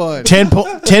nicest one. 10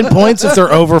 points if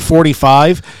they're over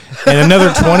 45, and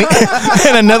another 20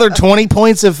 and another 20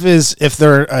 points if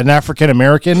they're an African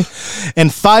American,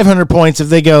 and 500 points if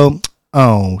they go,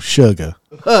 oh, sugar.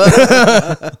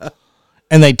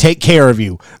 And they take care of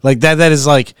you. Like that is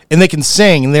like, and they can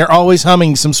sing, and they're always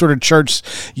humming some sort of church.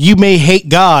 You may hate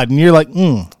God, and you're like,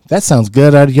 that sounds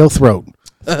good out of your throat.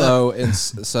 So in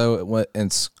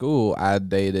school, I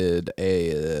dated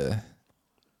an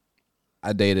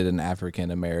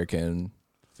African American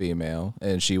female,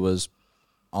 and she was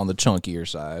on the chunkier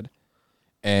side,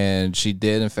 and she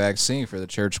did in fact sing for the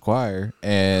church choir,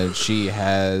 and she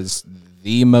has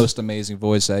the most amazing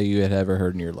voice that you had ever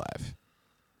heard in your life.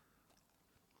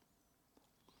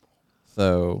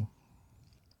 So,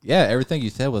 yeah, everything you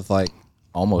said was like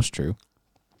almost true,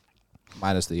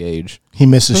 minus the age. He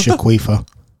misses Shaquifa.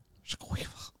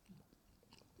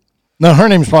 No, her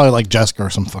name's probably like Jessica or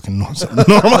some fucking normal.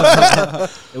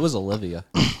 It was Olivia.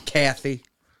 Kathy.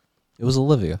 It was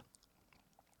Olivia.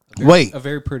 Wait, A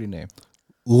very pretty name.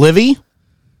 Livy?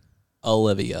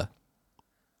 Olivia.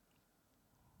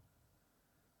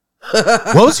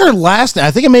 What was her last name?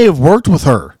 I think I may have worked with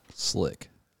her. Slick.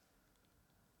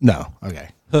 No, okay.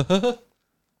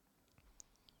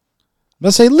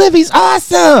 Let's say Livy's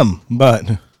awesome,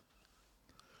 but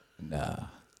Nah.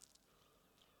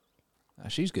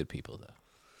 She's good people,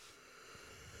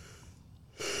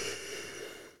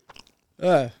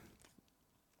 though.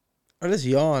 I just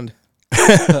yawned.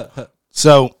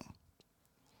 so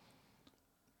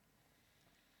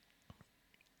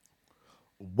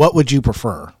what would you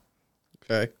prefer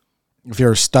Okay. if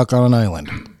you're stuck on an island?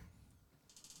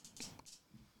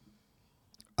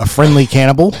 A friendly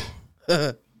cannibal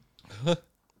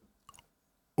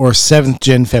or a seventh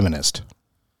gen feminist?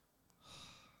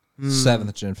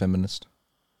 Seventh gen feminist.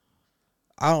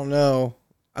 I don't know.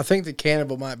 I think the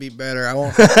cannibal might be better. I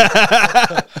won't.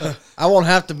 I won't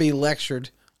have to be lectured.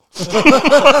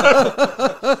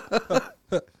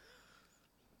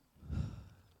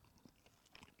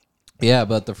 Yeah,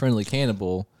 but the friendly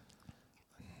cannibal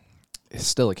is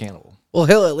still a cannibal. Well,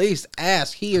 he'll at least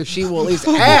ask. He or she will at least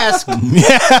ask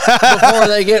before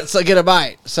they get a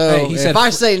bite. So Hey, he if said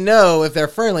I say no, if they're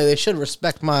friendly, they should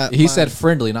respect my. He said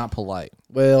friendly, not polite.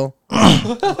 Well,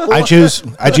 I choose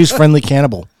friendly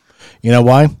cannibal. You know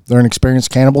why? They're an experienced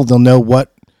cannibal. They'll know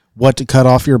what to cut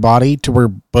off your body to where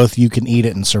both you can eat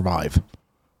it and survive.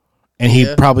 And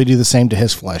he'd probably do the same to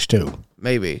his flesh too.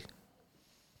 maybe.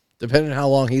 Depending on how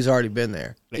long he's already been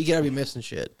there. He gotta be missing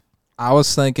shit. I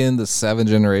was thinking the 7th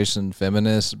generation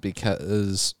feminist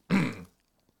because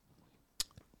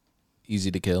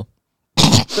easy to kill.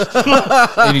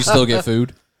 And you still get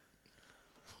food.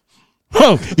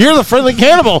 Oh, you're the friendly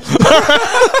cannibal.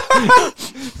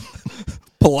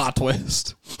 Plot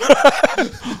twist.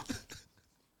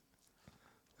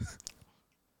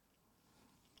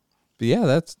 But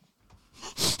yeah,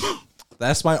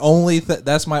 that's my only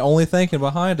thinking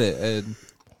behind it, and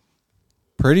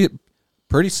pretty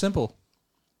simple,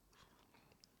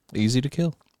 easy to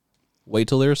kill. Wait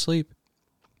till they're asleep.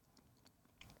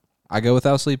 I go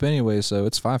without sleep anyway, so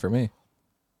it's fine for me.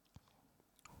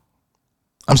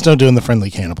 I'm still doing the friendly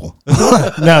cannibal.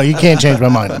 No, you can't change my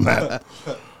mind on that.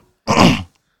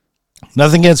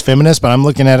 Nothing against feminists, but I'm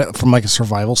looking at it from like a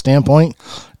survival standpoint.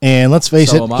 And let's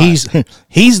face So am I.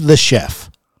 he's the chef.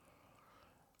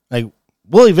 Like,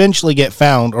 we'll eventually get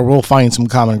found or we'll find some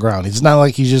common ground. It's not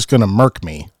like he's just going to murk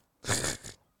me.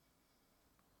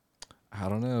 I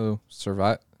don't know.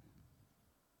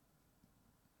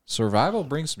 Survival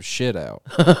brings some shit out.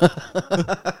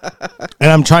 And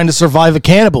I'm trying to survive a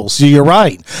cannibal, so you're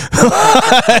right.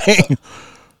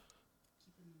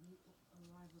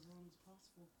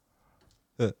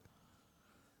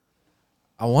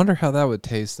 I wonder how that would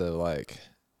taste, though. Like,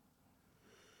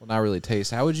 well, not really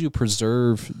taste. How would you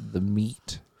preserve the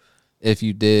meat if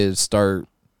you did start,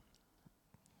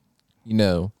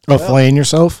 Flaying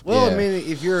yourself? Well, Yeah. I mean,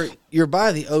 if you're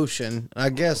by the ocean, I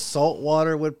guess salt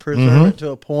water would preserve it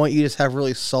to a point. You just have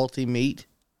really salty meat.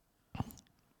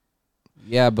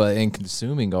 Yeah, but in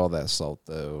consuming all that salt,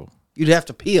 though, You'd have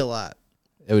to pee a lot.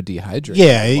 it would dehydrate.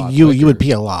 Yeah, a lot you would quicker.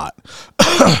 pee a lot.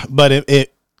 But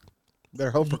it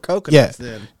Better hope for coconuts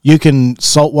then. you can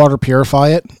saltwater purify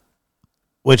it,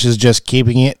 which is just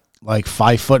keeping it like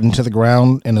 5 foot into the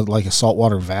ground in like a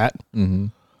saltwater vat. Mm-hmm.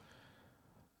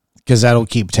 Because that'll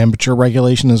keep temperature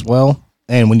regulation as well.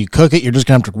 And when you cook it, you're just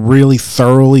going to have to really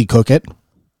thoroughly cook it.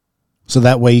 So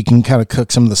that way you can kind of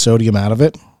cook some of the sodium out of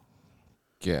it.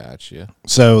 Gotcha.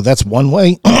 So that's one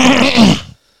way.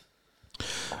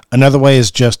 Another way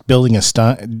is just building a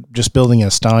stein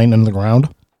in the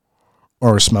ground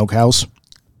or a smokehouse.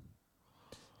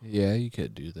 Yeah, you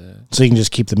could do that. So you can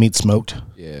just keep the meat smoked.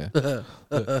 Yeah.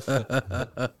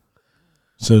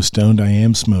 So stoned I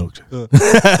am smoked.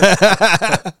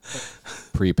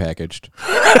 Prepackaged.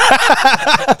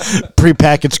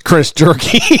 Prepackaged Chris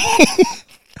jerky.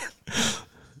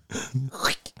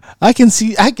 I can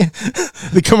see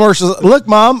the commercials. Look,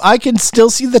 Mom, I can still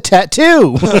see the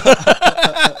tattoo.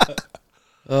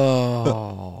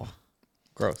 Oh,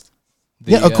 gross.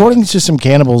 Yeah, according to some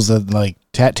cannibals, that like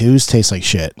tattoos taste like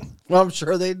shit. Well, I'm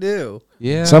sure they do.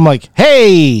 Yeah. So I'm like,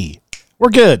 hey, we're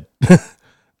good.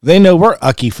 They know we're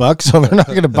ucky fuck, so they're not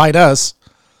going to bite us.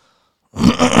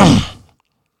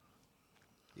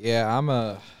 Yeah,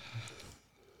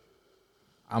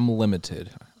 I'm limited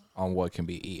on what can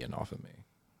be eaten off of me.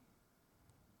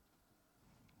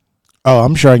 Oh,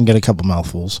 I'm sure I can get a couple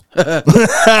mouthfuls.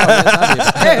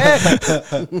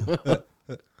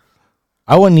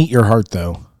 I wouldn't eat your heart,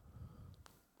 though.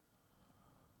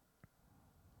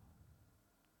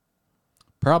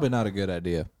 Probably not a good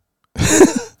idea.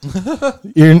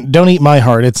 Don't eat my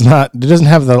heart. It doesn't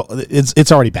have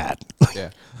it's already bad. Yeah.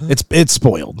 It's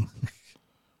spoiled.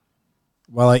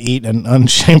 While I eat an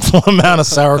unshameful amount of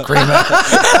sour cream out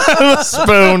of a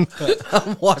spoon.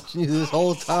 I'm watching you this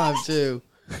whole time too.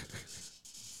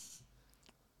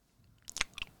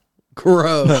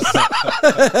 Gross.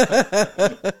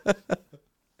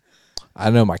 I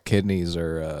know my kidneys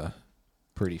are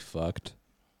pretty fucked.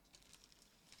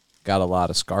 Got a lot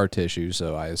of scar tissue,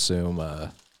 so I assume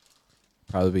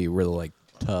probably be really like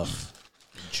tough,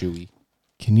 and chewy.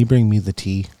 Can you bring me the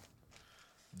tea?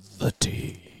 The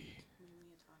tea.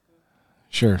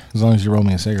 Sure, as long as you roll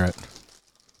me a cigarette.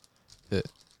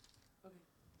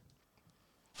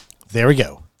 There we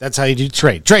go. That's how you do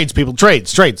trade. Trades, people.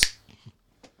 Trades.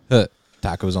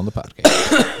 Tacos on the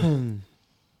podcast.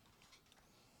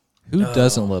 Who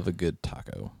doesn't love a good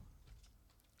taco?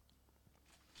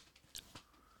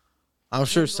 I'm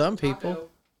sure some people.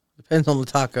 Depends on the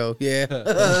taco. Yeah.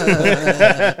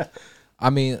 I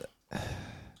mean,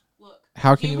 Look,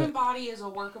 how can human you? body is a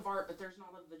work of art, but there's not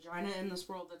a vagina in this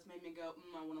world that's made me go,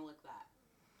 I want to lick that.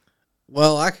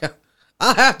 Well, I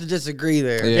have to disagree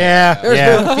there. Yeah. There's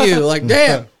been a few. Like,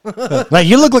 damn. Like,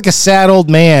 you look like a sad old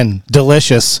man.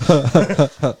 Delicious.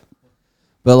 But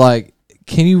like,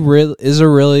 can you really? Is there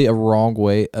really a wrong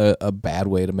way, a bad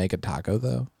way to make a taco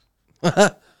though?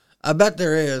 I bet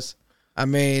there is. I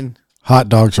mean, Hot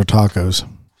dogs or tacos?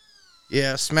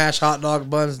 yeah, smash hot dog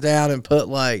buns down and put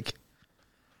like,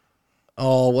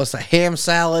 what's a ham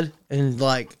salad and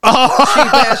like cheap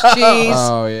ass cheese.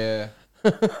 Oh yeah.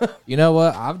 You know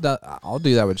what? I'll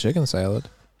do that with chicken salad.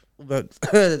 But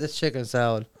this chicken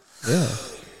salad. Yeah.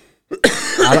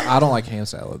 I don't like ham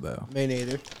salad though. Me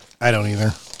neither. I don't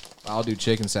either. I'll do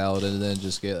chicken salad and then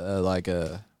just get like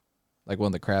one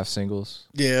of the Kraft singles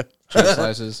Yeah. cheese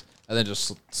slices and then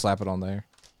just slap it on there.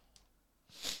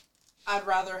 I'd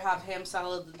rather have ham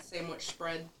salad than sandwich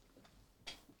spread.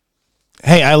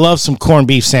 Hey, I love some corned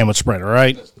beef sandwich spread, all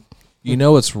right? You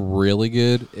know what's really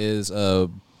good is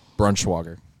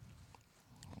brunchwager.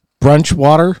 Brunch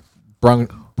water?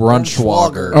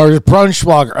 Brunchwager. Or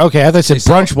brunchwager. Okay, I thought you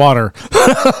said brunch water.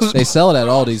 They sell it at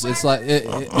Aldi's. It's like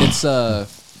it's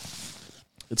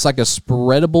like a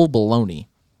spreadable bologna.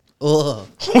 Ugh.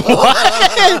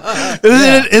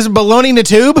 Is it bologna in a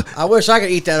tube? I wish I could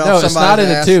eat that No, off it's somebody's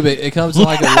not in ass. a tube. It comes in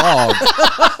like a log.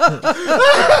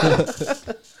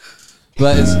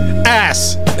 But it's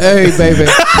Ass. Hey, baby.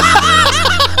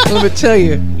 Let me tell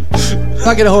you. If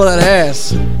I get a hold of that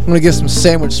ass, I'm going to get some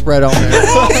sandwich spread on there.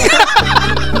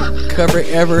 Cover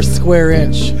every square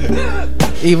inch.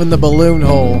 Even the balloon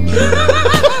hole.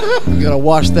 You got to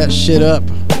wash that shit up.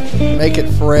 Make it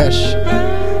fresh.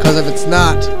 Because if it's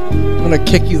not, I'm going to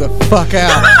kick you the fuck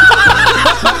out.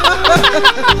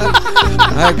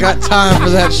 I ain't got time for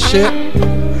that shit.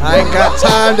 I ain't got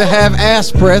time to have ass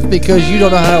breath because you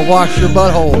don't know how to wash your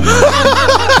butthole.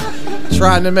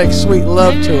 Trying to make sweet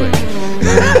love to it.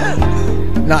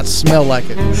 Not smell like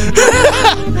it.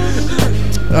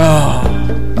 Oh,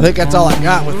 I think that's all I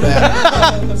got with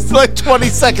that. It's like 20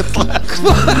 seconds left.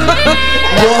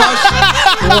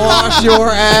 Wash your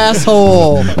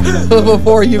asshole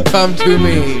before you come to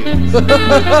me.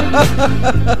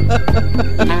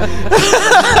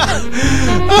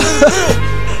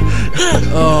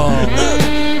 Oh,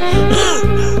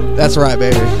 that's right,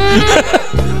 baby.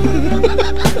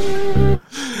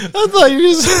 I thought you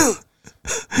just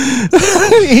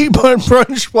eat one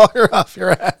brunch water off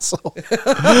your asshole.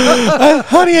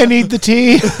 Honey, I need the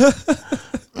tea.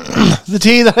 The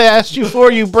tea that I asked you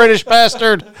for, you British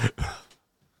bastard.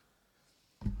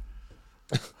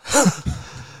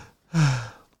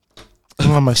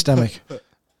 I'm on my stomach.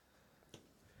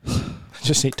 I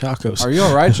just ate tacos. Are you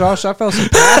all right, Josh? I felt some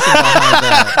passion behind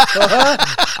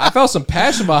that. I felt some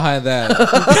passion behind that.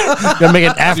 Gonna make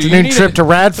an afternoon need trip to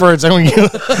Radford's. I'm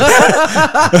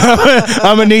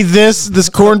gonna need this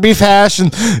corned beef hash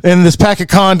and this pack of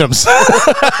condoms.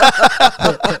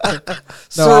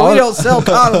 Sir, we don't sell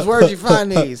condoms. Where'd you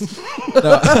find these?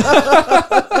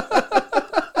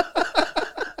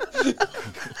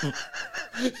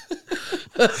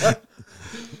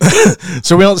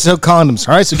 So we don't sell condoms.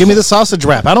 All right, so give me the sausage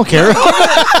wrap. I don't care. Give me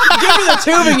the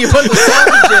tubing you put the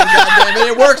sausage in,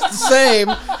 goddammit. It works the same.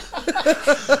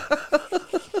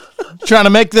 Trying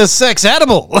to make this sex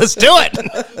edible. Let's do it.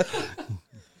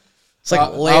 It's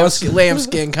like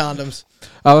lambskin condoms.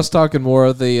 I was talking more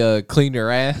of the clean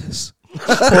your ass.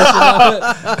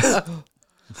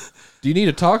 Do you need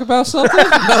to talk about something?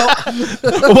 No.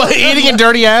 What, eating a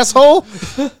dirty asshole?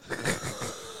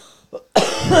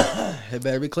 It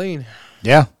better be clean.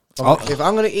 Yeah. If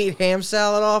I'm gonna eat ham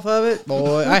salad off of it,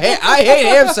 boy, I hate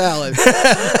ham salad.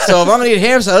 So if I'm gonna eat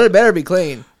ham salad, it better be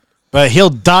clean. But he'll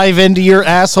dive into your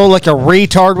asshole like a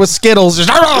retard with Skittles. Just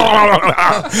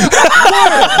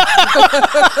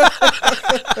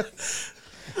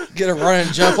Get a run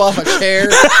and jump off a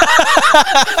chair,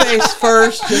 face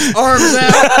first, just arms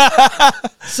out,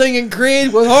 singing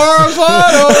Creed with arms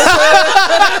wide open.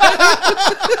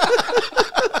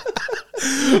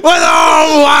 with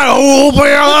arms wide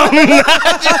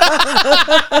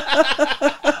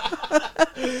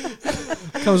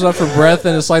open. Comes up for breath,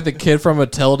 and it's like the kid from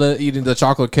Matilda eating the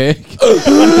chocolate cake.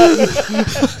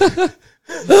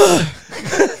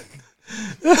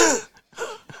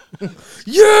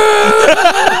 Yeah!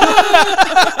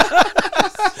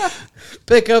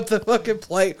 Pick up the fucking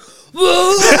plate.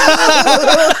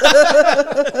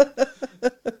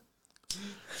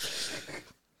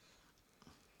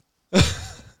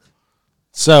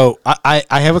 So I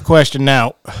have a question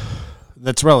now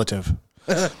that's relative.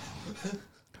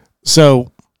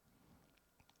 So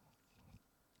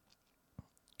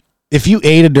if you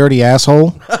ate a dirty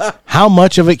asshole, how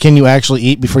much of it can you actually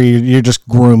eat before you're just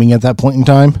grooming at that point in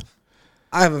time?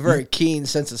 I have a very keen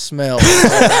sense of smell.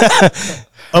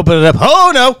 Open it up.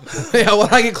 Oh, no. Yeah, when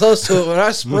I get close to it, when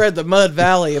I spread the mud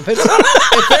valley, if there's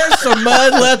some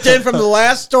mud left in from the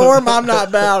last storm, I'm not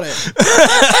about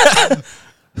it.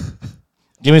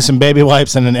 Give me some baby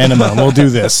wipes and an enema, and we'll do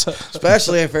this.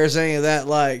 Especially if there's any of that,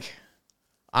 like,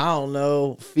 I don't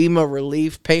know, FEMA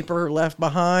relief paper left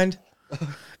behind.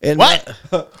 And What?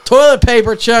 Toilet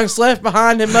paper chunks left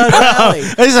behind in Mud Valley.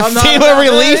 There's a I'm not FEMA about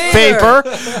relief that paper.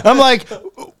 I'm like,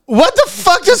 what the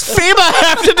fuck does FEMA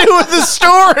have to do with this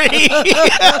story?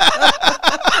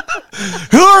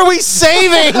 Who are we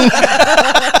saving?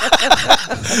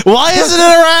 Why is it in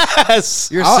our ass?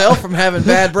 Yourself from having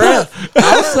bad breath.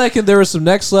 I was thinking there was some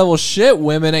next level shit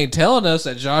women ain't telling us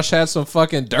that Josh had some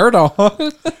fucking dirt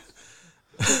on.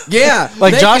 Yeah,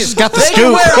 Like Josh has got the they scoop.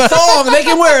 Can wear a thong. They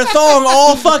can wear a thong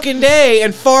all fucking day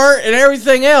and fart and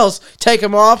everything else. Take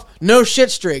them off, no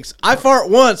shit streaks. I fart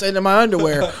once into my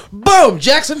underwear. Boom,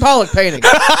 Jackson Pollock painting.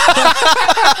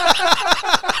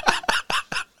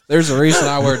 There's a reason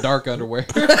I wear dark underwear.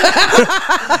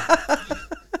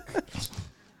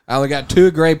 I only got 2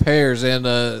 gray pairs, and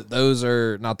those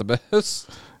are not the best.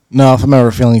 No, if I'm ever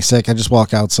feeling sick, I just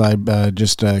walk outside,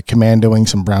 just commandoing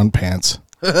some brown pants.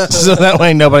 So that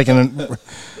way nobody can...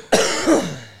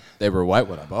 They were white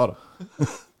when I bought them.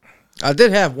 I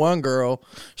did have one girl.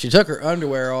 She took her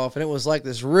underwear off, and it was like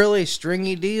this really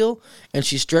stringy deal. And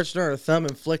she stretched her thumb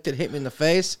and flicked it, hit me in the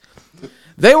face.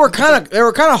 They were kind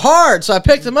of hard, so I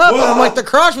picked them up, and I'm like, the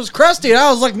crotch was crusty, and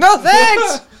I was like, no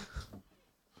thanks.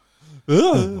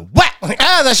 Whack!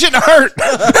 Ah, that shouldn't hurt.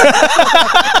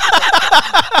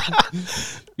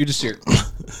 You just hear.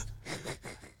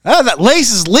 Ah, that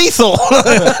lace is lethal.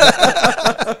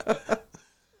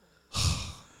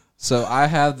 So I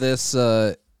have this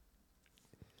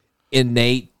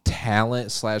innate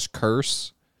talent /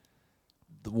 curse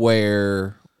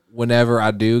where whenever I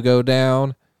do go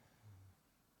down,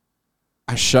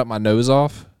 I shut my nose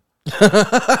off.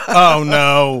 Oh,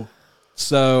 no.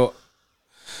 So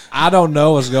I don't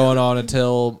know what's going on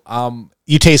until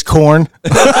You taste corn?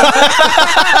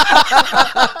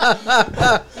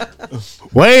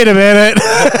 Wait a minute.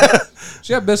 Did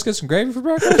you have biscuits and gravy for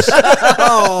breakfast?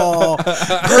 Oh,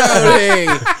 Brody.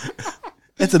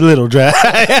 It's a little dry.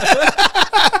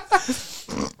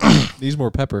 Needs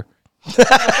more pepper.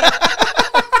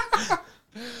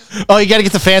 Oh, you got to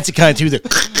get the fancy kind, too.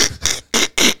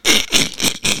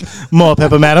 More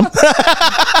pepper, madam.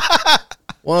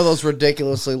 One of those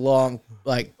ridiculously long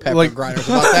like pepper grinders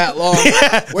about that long.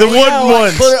 the Where you wooden gotta, like,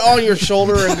 ones. put it on your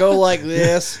shoulder and go like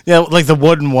this. Yeah, like the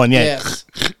wooden one. Yeah. Yes.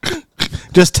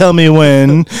 Just tell me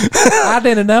when. I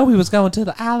didn't know he was going to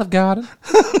the Olive Garden.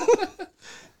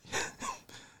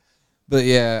 But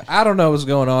yeah, I don't know what's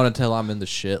going on until I'm in the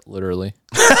shit, literally.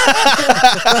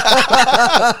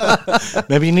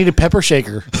 Maybe you need a pepper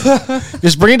shaker.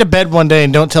 Just bring it to bed one day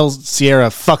and don't tell Sierra a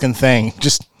fucking thing.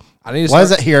 Just I need to why start, is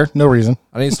that here? No reason.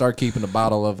 I need to start keeping a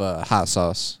bottle of hot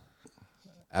sauce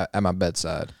at my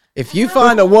bedside. If you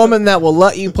find a woman that will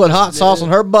let you put hot sauce on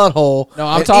her butthole, No,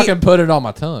 I'm and talking put it on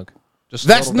my tongue. Just a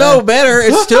that's little no bit. better.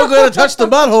 It's still going to touch the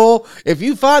butthole. If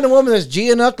you find a woman that's G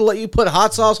enough to let you put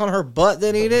hot sauce on her butt,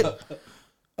 then eat it.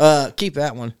 Keep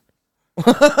that one.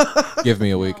 Give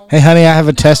me a week. Hey, honey, I have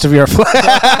a test of your flesh.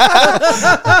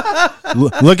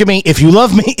 Look at me. If you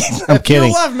love me, I'm kidding.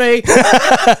 You love me.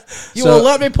 You So- will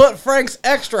let me put Frank's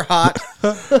extra hot.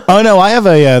 Oh no, I have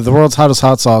the world's hottest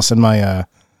hot sauce in my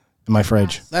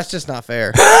fridge. That's just not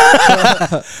fair.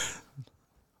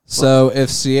 So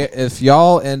if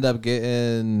y'all end up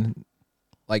getting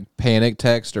like panic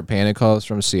text or panic calls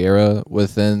from Sierra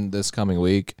within this coming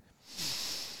week,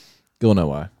 you'll know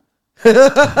why.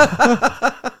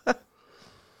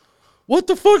 What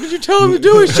the fuck did you tell him to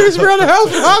do? He's chasing me around the house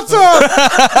with hot sauce.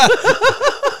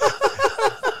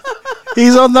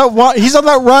 He's on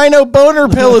that rhino boner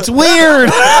pill. It's weird.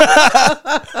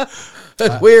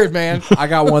 That's weird, man. I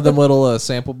got one of them little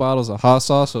sample bottles of hot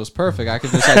sauce, so it's perfect. I can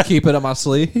just like keep it on my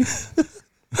sleeve.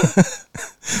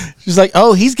 She's like,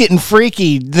 oh, he's getting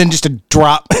freaky. Then just a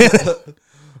drop.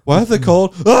 Why is it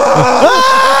cold?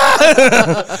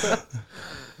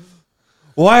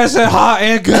 Why is it hot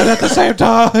and good at the same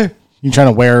time? You trying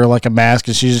to wear her like a mask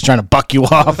and she's just trying to buck you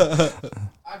off.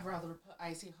 I'd rather put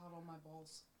icy hot on my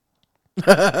balls.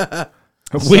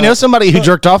 We know somebody who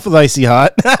jerked off with icy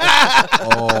hot.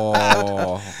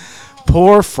 Oh,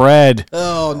 Poor Fred.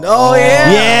 Oh no!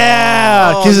 Yeah.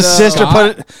 Yeah, because his sister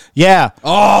put it. Yeah.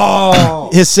 oh!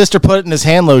 His sister put it in his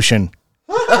hand lotion.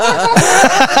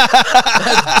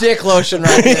 Dick lotion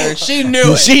right there. She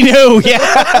knew it. She knew. Yeah.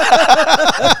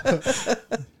 That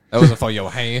wasn't for your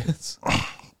hands.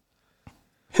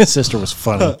 His sister was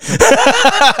funny.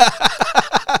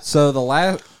 So the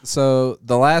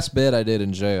last bit I did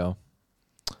in jail,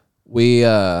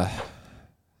 there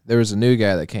was a new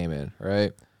guy that came in,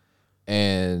 right?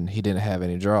 And he didn't have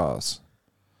any draws.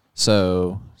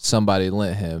 So somebody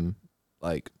lent him,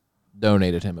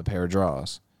 donated him a pair of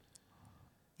draws.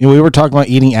 You know, we were talking about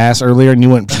eating ass earlier, and you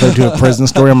went straight to a prison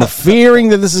story. I'm fearing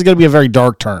that this is going to be a very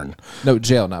dark turn. No,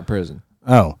 jail, not prison.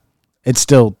 Oh, it's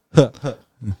still. Get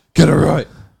it right.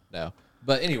 No.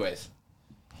 But anyways.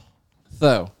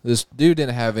 So, this dude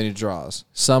didn't have any draws.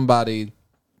 Somebody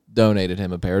donated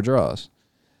him a pair of draws.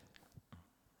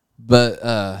 But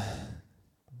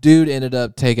dude ended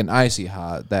up taking icy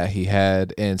hot that he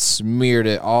had and smeared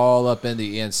it all up in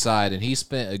the inside, and he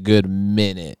spent a good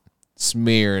minute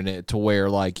smearing it to where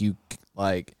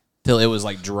till it was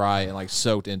dry and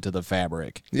soaked into the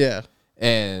fabric. Yeah.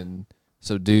 And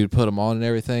so dude put them on and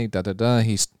everything,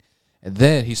 and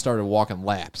then he started walking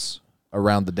laps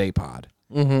around the day pod.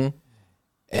 Mm-hmm.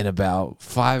 And about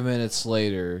 5 minutes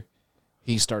later,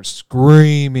 he starts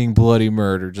screaming bloody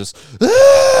murder. Just,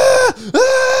 ah!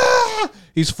 Ah!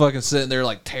 He's fucking sitting there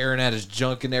tearing at his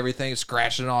junk and everything,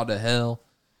 scratching all to hell.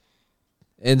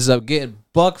 Ends up getting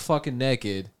buck fucking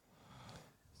naked.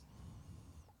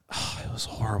 Oh, it was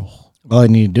horrible. All I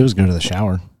need to do is go to the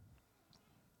shower.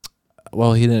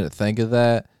 Well, he didn't think of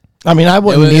that. I mean, I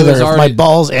wouldn't It either was if my already-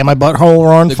 balls and my butthole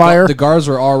were on fire. The guards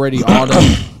were already on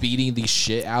him, beating the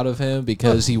shit out of him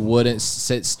because he wouldn't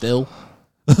sit still.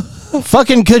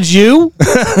 Fucking could you?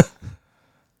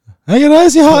 I got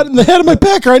icy hot in the head of my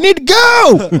pecker. I need to go.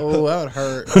 Oh, that would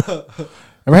hurt.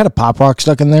 Ever had a pop rock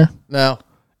stuck in there? No.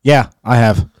 Yeah, I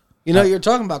have. You know, you were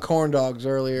talking about corn dogs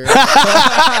earlier.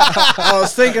 I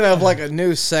was thinking of a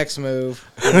new sex move.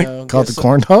 Called the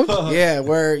corn dog? Yeah,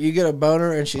 where you get a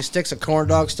boner and she sticks a corn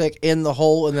dog stick in the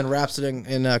hole and then wraps it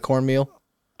in cornmeal.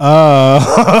 Ow!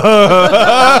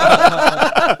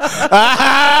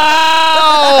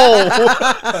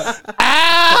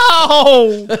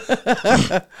 Ow!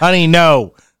 Honey,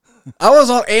 no. I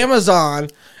was on Amazon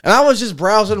and I was just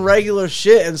browsing regular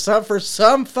shit and for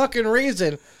some fucking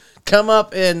reason come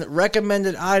up in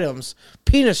recommended items,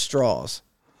 penis straws.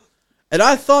 And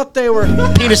I thought they were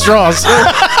Penis straws.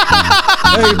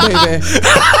 hey baby.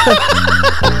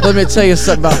 Let me tell you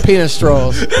something about penis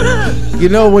straws. You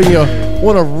know when you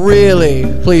want to really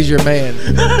please your man,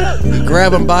 you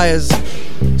grab him by his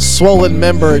swollen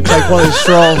member and take one of his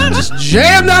straws and just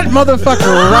jam that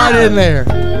motherfucker right in there.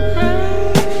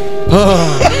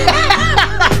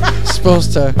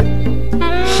 supposed to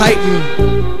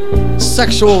heighten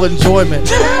sexual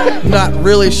enjoyment. Not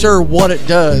really sure what it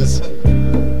does.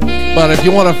 But if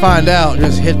you want to find out,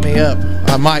 just hit me up.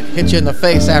 I might hit you in the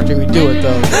face after we do it,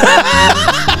 though.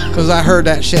 Because I heard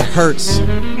that shit hurts.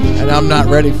 And I'm not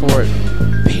ready for it.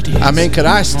 I mean, could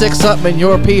I stick something in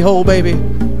your pee hole, baby?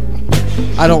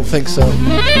 I don't think so.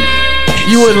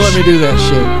 You wouldn't let me do that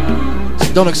shit.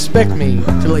 So don't expect me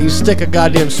to let you stick a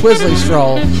goddamn Swizzly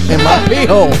straw in my pee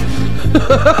hole.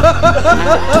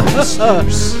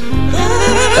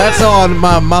 That's on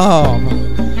my mom.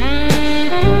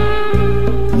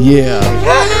 Yeah.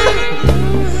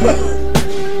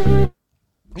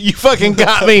 You fucking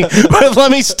got me. But let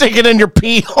me stick it in your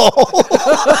pee hole.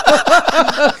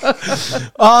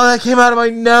 Oh, that came out of my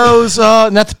nose. Oh,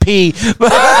 not the pee.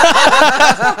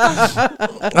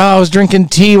 I was drinking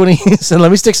tea when he said,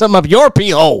 let me stick something up your pee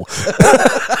hole.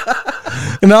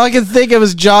 And all I could think of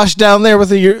was Josh down there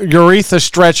with a urethra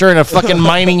stretcher and a fucking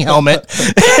mining helmet.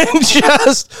 And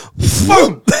just,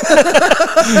 boom.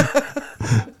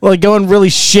 Like going really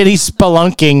shitty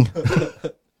spelunking.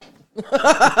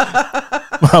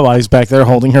 My wife's back there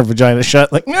holding her vagina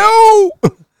shut, like, no!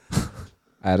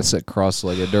 I had to sit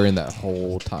cross-legged during that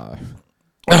whole time.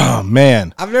 Oh,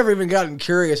 man. I've never even gotten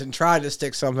curious and tried to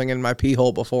stick something in my pee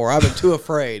hole before. I've been too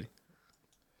afraid.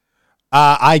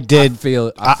 I did.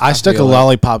 I stuck a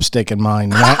lollipop stick in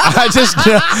mine. I just.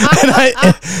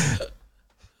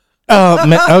 Oh,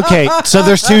 man. Okay, so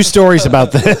there's two stories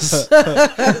about this.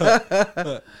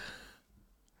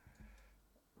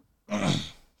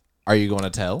 Are you going to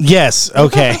tell? Yes.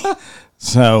 Okay.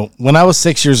 So when I was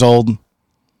 6 years old,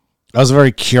 I was a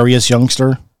very curious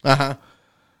youngster. Uh-huh.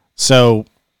 So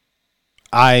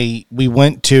we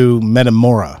went to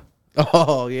Metamora.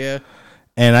 Oh, yeah.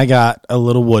 And I got a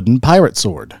little wooden pirate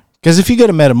sword. Because if you go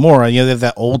to Metamora, they have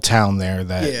that old town there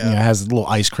that has a little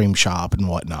ice cream shop and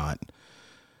whatnot.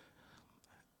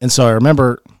 And so I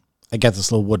remember I got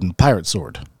this little wooden pirate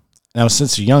sword. Now,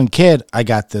 since a young kid, I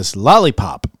got this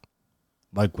lollipop,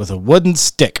 like with a wooden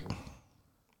stick.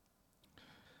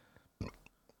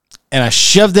 And I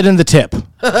shoved it in the tip.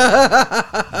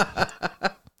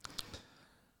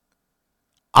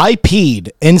 I peed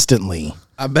instantly.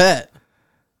 I bet.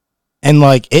 And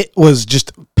like it was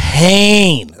just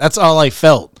pain. That's all I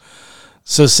felt.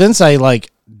 So since I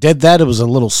did that, it was a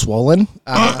little swollen.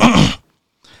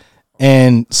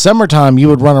 And summertime, you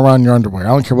would run around in your underwear. I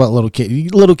don't care what little kid. You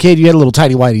had a little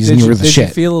tighty whities and you were the shit. Did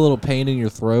you feel a little pain in your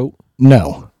throat?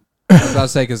 No. I was about to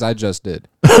say, because I just did.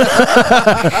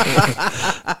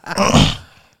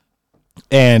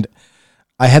 And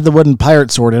I had the wooden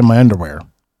pirate sword in my underwear.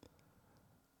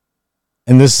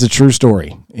 And this is a true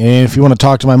story. And if you want to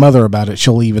talk to my mother about it,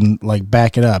 she'll even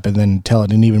back it up and then tell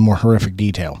it in even more horrific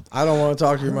detail. I don't want to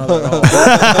talk to your mother at all.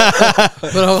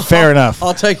 But Fair enough.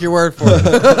 I'll take your word for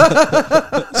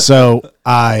it. So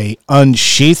I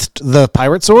unsheathed the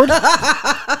pirate sword.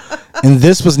 And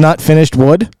this was not finished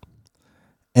wood.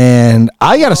 And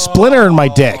I got a splinter in my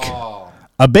dick.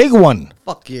 A big one.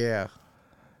 Fuck yeah.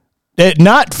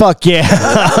 Not fuck yeah.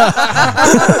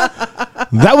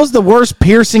 That was the worst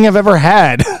piercing I've ever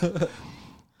had.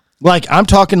 I'm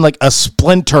talking a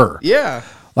splinter. Yeah.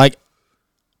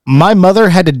 My mother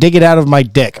had to dig it out of my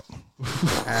dick.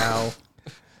 Ow.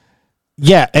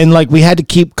 Yeah, and we had to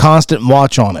keep constant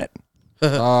watch on it.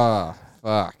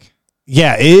 Fuck.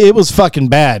 Yeah, it was fucking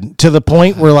bad to the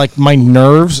point where my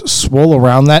nerves swole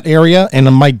around that area,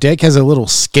 and my dick has a little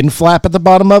skin flap at the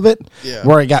bottom of it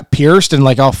where I got pierced and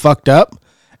all fucked up,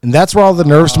 and that's where all the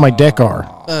nerves to my dick are.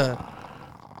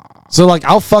 So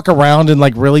I'll fuck around and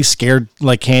really scared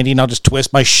candy, and I'll just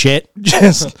twist my shit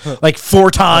just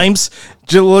 4 times.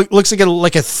 Just looks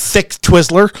like a thick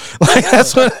Twizzler.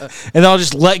 That's what, and I'll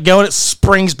just let go and it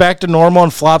springs back to normal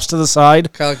and flops to the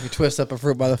side. Kind of like you twist up a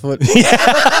fruit by the foot. Yeah.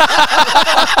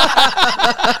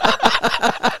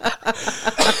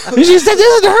 And she said,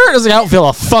 "This doesn't hurt." I was like, "I don't feel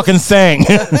a fucking thing."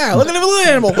 Yeah, look at the little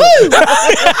animal. Woo!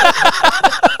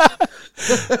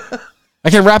 I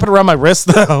can wrap it around my wrist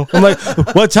though. I'm like,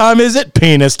 "What time is it?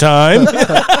 Penis time."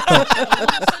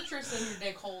 Citrus in your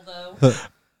dick hole, though.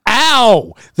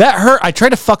 Ow! That hurt. I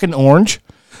tried a fucking orange.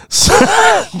 So,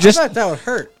 I thought that would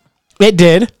hurt. It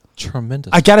did.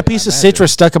 Tremendous. I got a piece of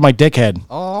citrus stuck in my dickhead.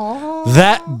 Oh.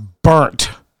 That burnt.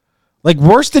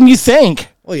 Worse than you think.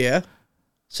 Well, yeah.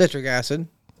 Citric acid.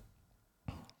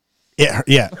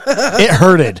 It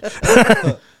hurted.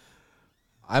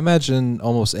 I imagine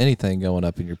almost anything going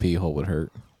up in your pee hole would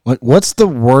hurt. What's the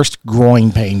worst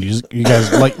groin pain you guys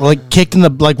kicked in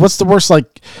the what's the worst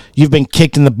you've been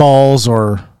kicked in the balls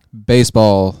or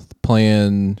Baseball,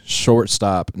 playing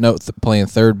shortstop. No, playing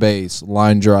third base.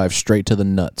 Line drive straight to the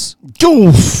nuts.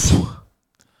 Oof.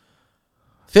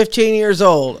 15 years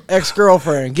old,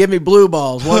 ex-girlfriend, give me blue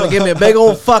balls. Wanted to give me a big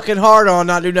old fucking hard on,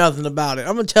 not do nothing about it.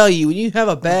 I'm going to tell you, when you have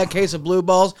a bad case of blue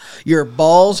balls, your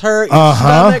balls hurt, your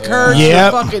stomach hurts,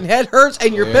 Yep. your fucking head hurts,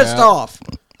 and you're pissed off.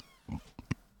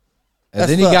 And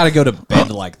then you got to go to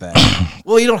bed like that.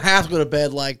 Well, you don't have to go to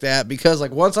bed like that because,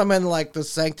 like, once I'm in, like, the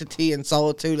sanctity and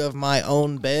solitude of my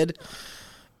own bed,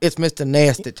 it's Mr.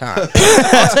 Nasty time.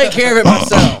 I'll take care of it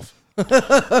myself.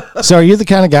 So are you the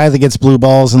kind of guy that gets blue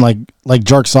balls and like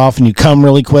jerks off and you come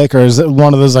really quick, or is it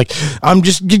one of those like you're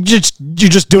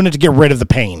just doing it to get rid of the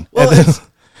pain? Well,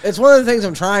 it's one of the things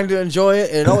I'm trying to enjoy it,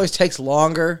 and it always takes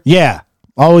longer. Yeah,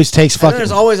 always takes And then fucking.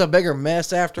 there's always a bigger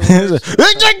mess afterwards.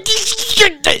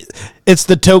 It's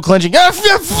the toe clenching,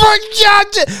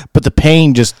 but the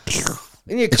pain just.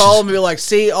 And you call them and be like,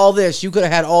 see, all this, you could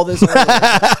have had all this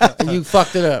earlier, and you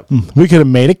fucked it up. We could have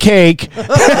made a cake. Would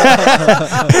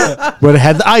have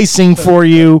had the icing for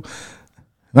you.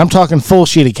 And I'm talking full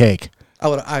sheet of cake. I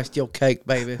would have iced your cake,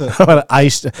 baby. I would have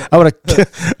iced. I would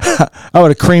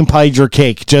have cream pied your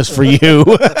cake just for you.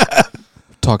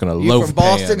 Talking a You loaf from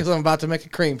Boston? pan. Because I'm about to make a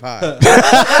cream pie.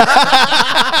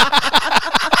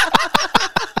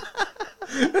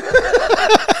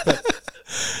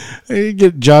 You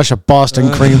get Josh a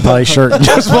Boston cream pie shirt and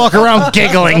just walk around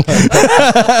giggling.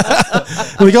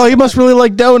 Like, oh, you must really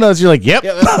like donuts. You're like, yep.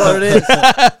 Yeah, that's what it is.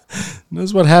 This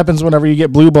is what happens whenever you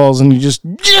get blue balls and you just,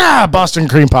 Boston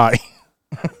cream pie.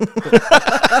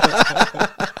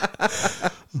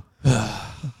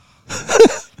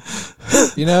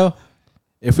 You know,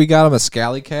 if we got him a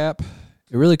scally cap,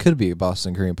 it really could be a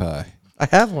Boston cream pie. I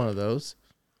have one of those.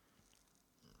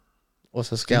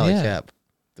 What's a scally Yeah. cap?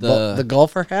 The- The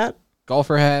golfer hat?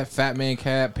 Golfer hat, fat man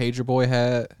cap, pager boy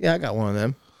hat. Yeah, I got one of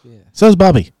them. So's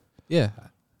Bobby. Yeah.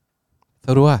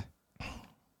 So do I.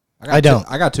 I don't.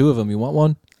 I got two of them. You want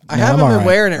one? I No, haven't I'm been alright.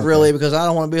 wearing it really because I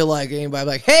don't want to be like anybody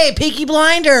like, hey, Peaky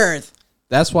Blinders.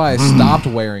 That's why I stopped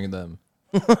wearing them.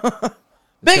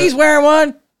 Biggie's wearing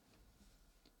one.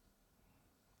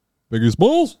 Biggest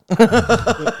balls. I thought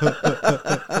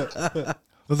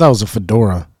that was a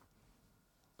fedora.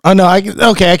 Oh no! I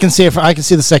can see it. I can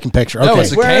see the second picture. Okay, No,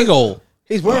 it's a Kangol.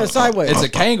 He's wearing it sideways. It's a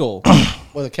Kangol.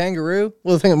 With a kangaroo?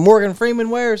 Well, the thing that Morgan Freeman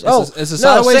wears? It's a no,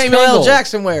 sideways Samuel L. Kangol.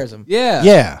 Jackson wears them. Yeah.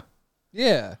 yeah.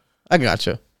 Yeah. I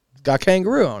gotcha. It's got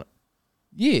kangaroo on it.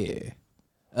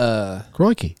 Yeah.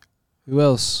 Crikey. Who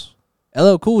else?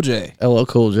 LL Cool J. LL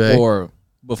Cool J. Or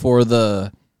before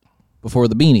the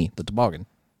beanie, the toboggan,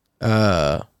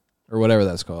 or whatever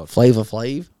that's called. Flava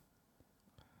Flav.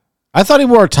 I thought he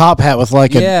wore a top hat with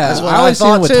like a Yeah, That's what I always I see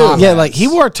him thought with too. top yeah, hats. like he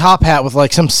wore a top hat with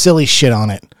like some silly shit on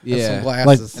it. Some Yeah,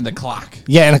 glasses. and the clock,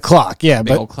 Yeah, and a clock. Yeah, big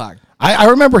but old clock. I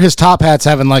remember his top hats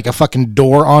having like a fucking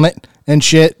door on it and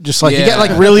shit. Just like he got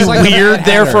like really It's like the weird Mad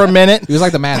there Hatter. for a minute. He was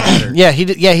like the Mad Hatter. Yeah, he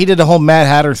did. Yeah, he did a whole Mad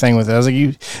Hatter thing with it. I was like,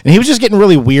 and he was just getting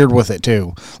really weird with it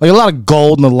too. Like a lot of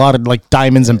gold and a lot of like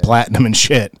diamonds and platinum and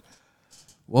shit.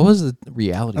 What was the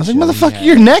reality? I was like, show he motherfucker, had?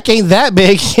 your neck ain't that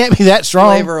big. You can't be that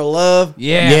strong. Flavor of Love.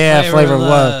 Yeah, Flavor of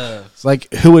Love. It's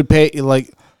like who would pay? Like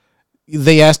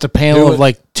they asked a panel Who of would-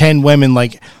 like 10 women,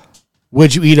 like,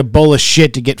 would you eat a bowl of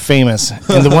shit to get famous?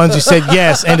 And the ones who said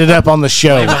yes ended up on the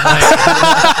show.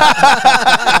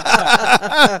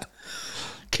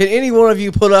 Can any one of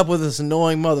you put up with this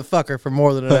annoying motherfucker for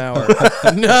more than an hour?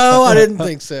 No, I didn't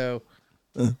think so.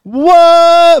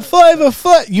 What?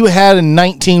 You had a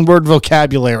 19-word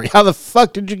vocabulary. How the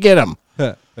fuck did you get them?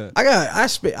 I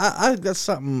got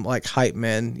something like hype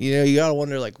man. You know, you gotta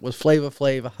wonder like, was Flava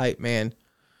Flav a hype man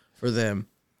for them?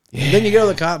 Then you go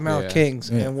to the Cottonmouth Kings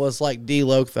and was like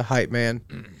D-Loke the hype man.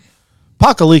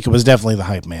 Pakalika was definitely the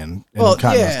hype man in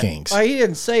Cottonmouth Kings. He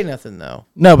didn't say nothing though.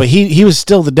 No, but he was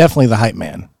still definitely the hype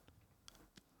man.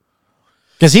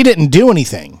 Because he didn't do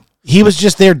anything. He was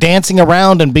just there dancing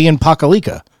around and being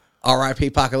Pakalika.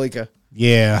 R.I.P. Pakalika.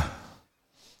 Yeah.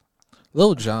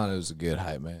 Lil Jon was a good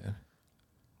hype man.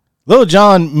 Lil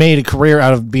Jon made a career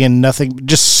out of being nothing,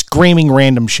 just screaming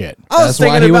random shit. I was That's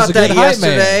why thinking he was about a good that hype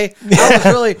man. yesterday. I was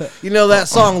really, that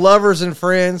song "Lovers and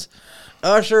Friends."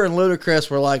 Usher and Ludacris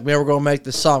were like, "Man, we're gonna make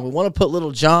this song. We want to put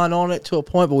Lil Jon on it to a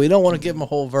point, but we don't want to give him a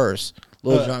whole verse."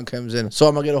 Lil Jon comes in, so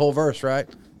I'm gonna get a whole verse, right?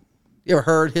 You ever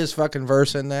heard his fucking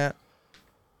verse in that?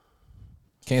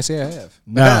 Can't say I have.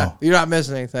 No. You're not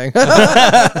missing anything.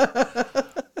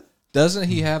 Doesn't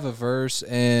he have a verse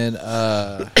in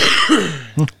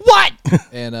What?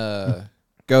 in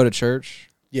Go to Church?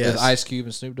 Yes. With Ice Cube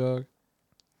and Snoop Dogg?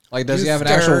 Like, does You he have an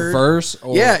actual scared. verse?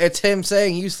 Or? Yeah, it's him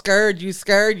saying, "You scared,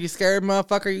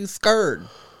 motherfucker, you scared."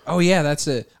 Oh yeah, that's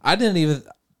it. I didn't even.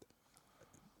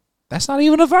 That's not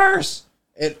even a verse.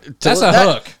 That's a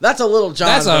hook. That's a Little John.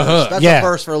 That's a verse. hook. That's Yeah. a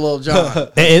verse for Little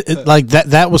John. Like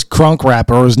that was crunk rap,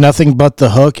 or it was nothing but the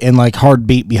hook and like hard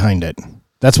beat behind it.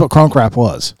 That's what crunk rap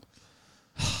was.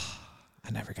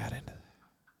 I never got into that.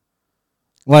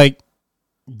 Like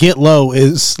Get Low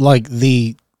is like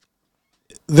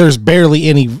there's barely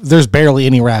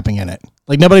any rapping in it.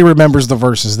 Like nobody remembers the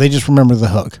verses. They just remember the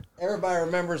hook. Everybody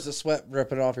remembers the sweat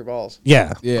dripping off your balls.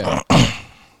 Yeah. Yeah.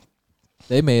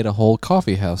 They made a whole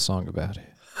coffee house song about it.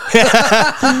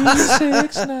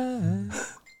 369,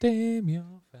 damn your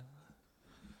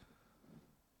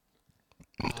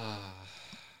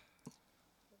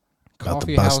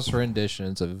coffee house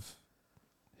renditions of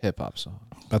hip hop songs.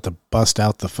 About to bust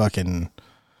out the fucking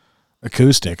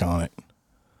acoustic on it.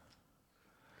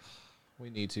 We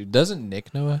need to. Doesn't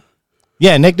Nick know it?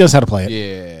 Yeah, Nick knows how to play it.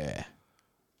 Yeah.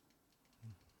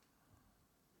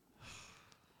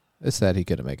 It's sad he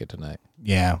couldn't make it tonight.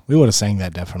 Yeah, we would have sang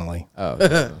that definitely. Oh.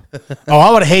 Oh,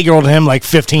 I would have hey girled him like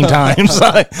 15 times.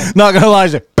 Not gonna lie,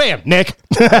 just, bam, Nick.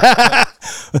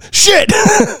 Shit.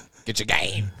 Get your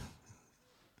game.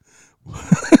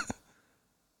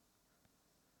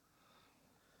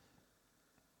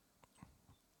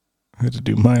 I had to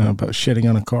do mine about shitting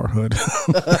on a car hood.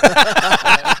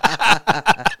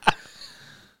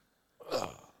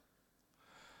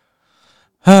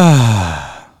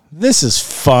 This is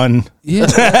fun. Yeah.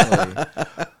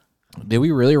 Definitely. Did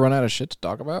we really run out of shit to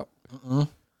talk about?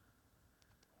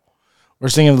 We're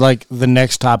thinking like the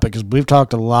next topic because we've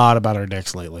talked a lot about our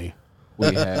dicks lately.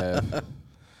 We have.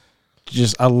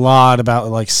 Just a lot about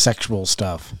like sexual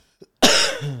stuff.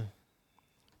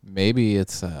 Maybe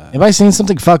it's. Have I seen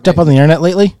something fucked up on the internet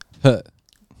lately?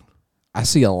 I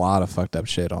see a lot of fucked up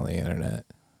shit on the internet.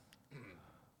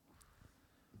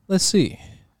 Let's see.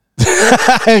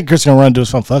 Chris gonna run to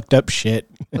his phone. Fucked up shit.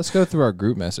 Let's go through our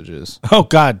group messages. Oh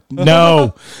God,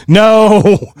 no,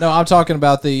 no, No, I'm talking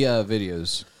about the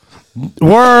videos,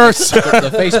 worse. the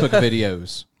Facebook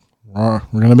videos. We're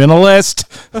gonna be on the list.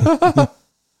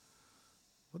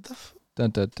 Dun,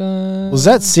 dun, dun. Was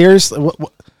that seriously? What,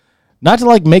 not to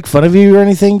like make fun of you or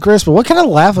anything, Chris, but what kind of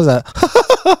laugh was that?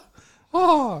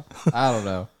 I don't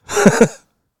know.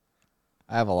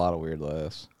 I have a lot of weird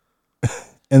laughs.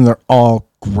 And they're all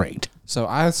great. So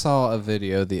I saw a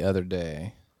video the other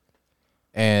day,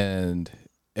 and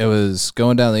it was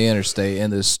going down the interstate,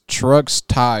 and this truck's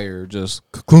tire just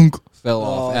clunk fell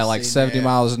off at like 70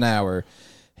 miles an hour,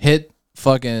 hit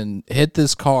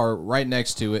this car right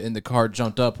next to it, and the car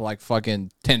jumped up like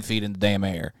fucking 10 feet in the damn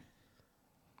air.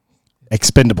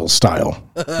 Expendable style.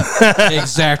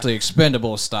 Exactly,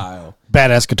 expendable style.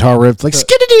 Badass guitar riff, like skidadoo.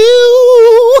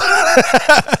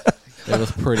 It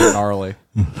was pretty gnarly.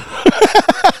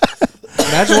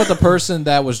 Imagine what the person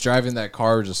that was driving that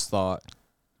car just thought.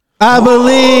 I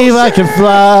believe I can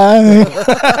fly.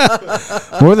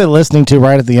 What were they listening to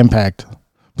right at the impact?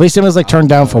 Police was like turned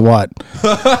down for what?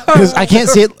 Because I can't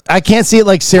see it. I can't see it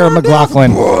like Sarah McLachlan.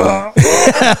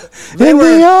 They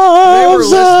were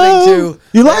listening to.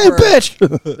 You lying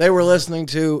bitch. They were listening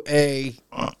to a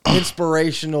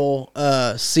inspirational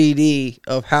CD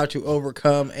of how to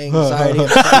overcome anxiety. And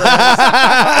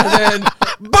then,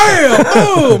 bam,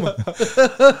 boom.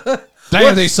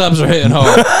 Damn, these subs are hitting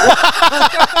hard.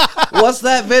 What's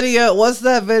that video? What's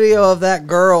that video of that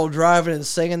girl driving and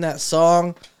singing that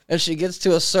song? And she gets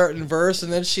to a certain verse,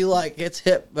 and then she like gets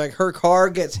hit, like her car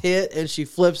gets hit, and she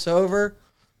flips over.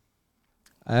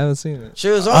 I haven't seen it. She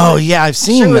was. Oh yeah, I've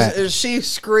seen that. She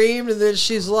screamed, and then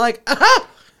she's like, ah,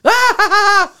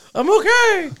 ah, I'm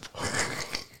okay.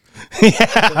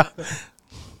 Yeah,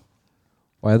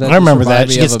 Why that I remember just remind that.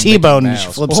 me She of gets a Mickey T-boned and she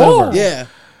Mouse. flips Oh! over. Yeah.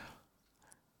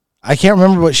 I can't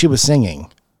remember what she was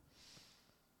singing.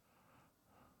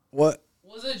 What?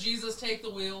 Was it Jesus Take the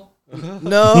Wheel?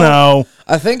 No.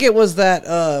 I think it was that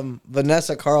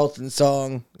Vanessa Carlton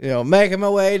song, making my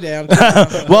way down.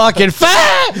 Walking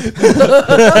fast.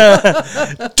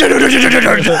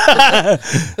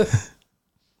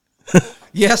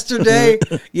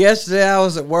 Yesterday I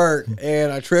was at work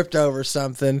and I tripped over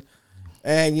something.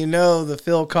 And the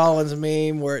Phil Collins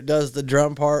meme where it does the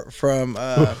drum part from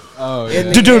Oh, yeah.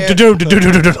 in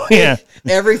the air. Yeah.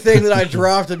 Everything that I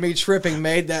dropped and me tripping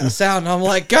made that sound. And I'm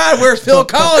like, God, where's Phil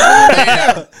Collins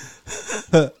in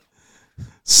the air?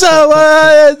 So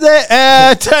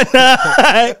there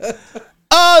tonight.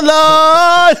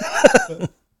 Oh Lord.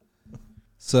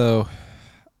 So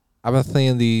I've been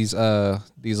seeing these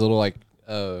little like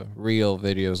reel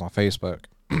videos on Facebook.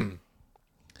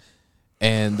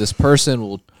 And this person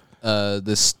will,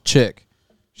 this chick,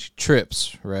 she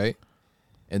trips, right?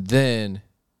 And then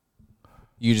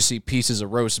you just see pieces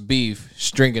of roast beef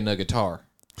stringing a guitar.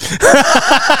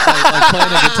 like playing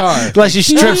a guitar. Like she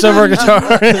trips over a guitar.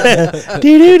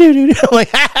 Do. I'm like,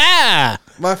 ha ha.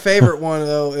 My favorite one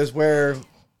though is where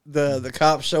the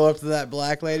cops show up to that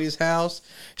black lady's house.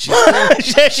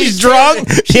 She's drunk.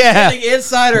 Yeah. Standing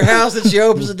inside her house, and she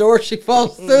opens the door. She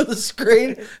falls through the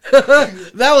screen.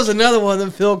 That was another one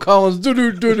that Phil Collins. Do. No,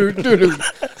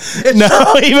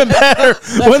 even better.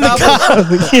 When the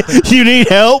cop, you need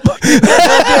help?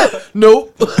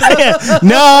 Nope.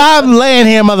 No, I'm laying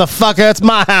here, motherfucker. That's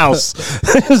my house.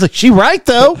 It was like, she right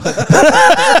though.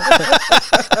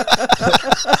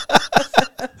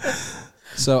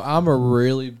 So I'm a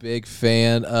really big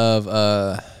fan of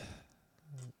the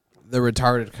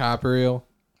retarded cop reel,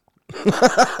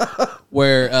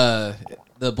 where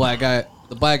the black guy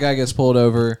gets pulled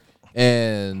over,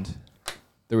 and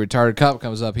the retarded cop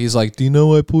comes up. He's like, "Do you know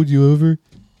why I pulled you over?"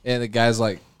 And the guy's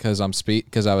like, "Cause I was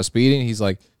speeding." He's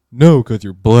like, "No, cause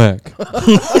you're black."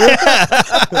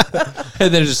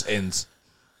 And then it just ends.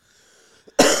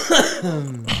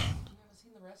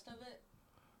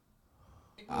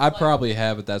 I probably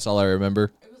have, but that's all I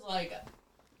remember. It was like,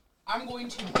 I'm going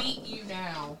to beat you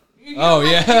now. You Oh, know how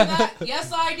to yeah. do that?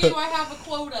 Yes, I do. I have a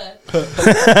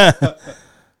quota.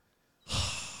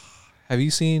 Have you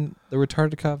seen the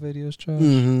retarded cop videos, Josh?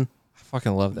 Mm-hmm. I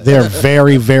fucking love that. They're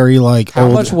very, very like How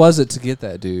old. much was it to get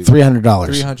that dude? $300.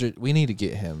 $300. We need to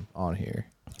get him on here.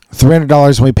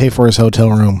 $300 and we pay for his hotel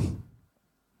room.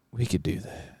 We could do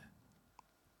that.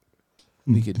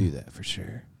 We could do that for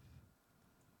sure.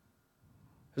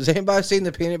 Has anybody seen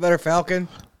the Peanut Butter Falcon?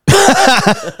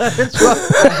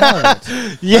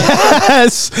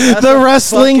 Yes, the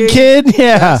wrestling fucking- kid.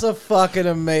 Yeah, That's a fucking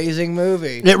amazing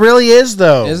movie. it really is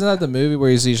though. Isn't that the movie where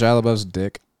you see Shia LaBeouf's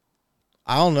dick?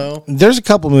 I don't know. There's a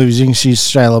couple movies you can see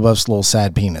Shia LaBeouf's little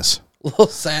sad penis. Little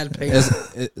sad penis.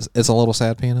 It's a little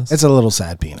sad penis. It's a little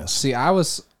sad penis. See, I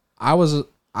was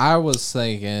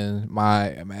thinking my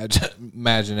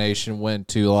imagination went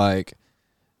to like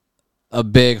a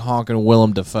big honking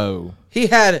Willem Dafoe He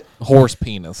had horse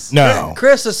penis. No,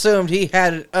 Chris assumed he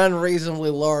had an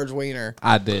unreasonably large wiener.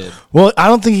 I did. well, I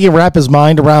don't think he can wrap his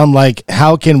mind around like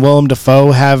how can Willem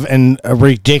Dafoe have a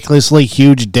ridiculously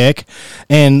huge dick,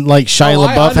 and like Shia Oh,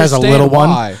 I LaBeouf has a understand little one.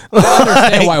 why. I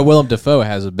understand why Willem Dafoe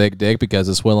has a big dick, because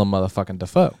it's Willem motherfucking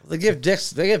Dafoe. They give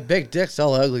big dicks to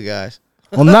all the ugly guys.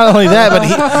 Well, not only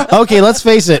that, but okay, let's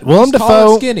face it, Willem Tall and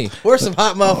Dafoe. skinny. We're some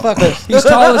hot motherfuckers. He's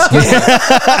tall and skinny.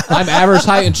 I'm average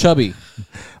height and chubby.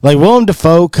 Like Willem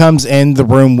Dafoe comes in the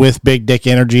room with big dick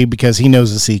energy because he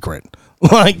knows a secret.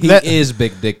 Like He that. is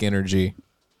big dick energy.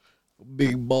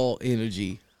 Big ball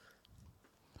energy.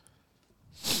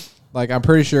 Like, I'm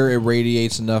pretty sure it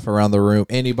radiates enough around the room.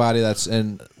 Anybody that's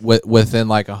within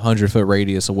like 100-foot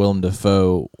radius of Willem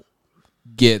Dafoe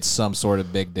gets some sort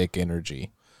of big dick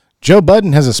energy. Joe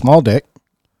Budden has a small dick,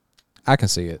 I can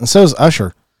see it. and so does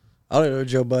Usher. I don't know who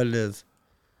Joe Budden is.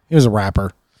 He was a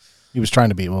rapper. He was trying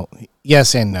to be, well,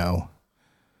 yes and no.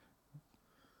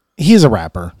 He's a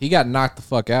rapper. He got knocked the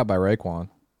fuck out by Raekwon.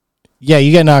 Yeah,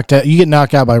 you get knocked out. You get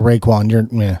knocked out by Raekwon. You're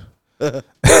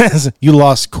you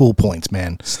lost cool points,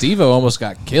 man. Steve-O almost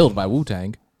got killed by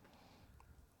Wu-Tang.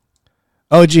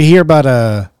 Oh, did you hear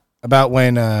about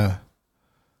when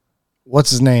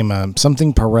what's his name?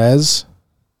 Something Perez?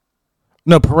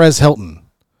 No, Perez Hilton.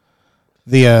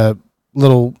 The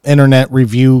little internet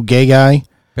review gay guy.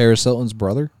 Paris Hilton's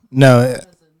brother? No,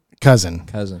 cousin.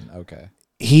 Cousin, okay.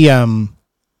 He got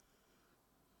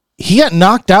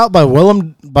knocked out by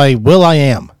Will I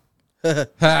Am.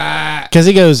 Because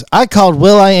he goes, I called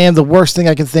Will I Am the worst thing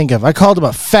I could think of. I called him a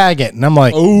faggot. And I'm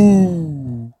like,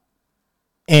 Ooh.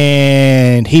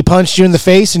 And he punched you in the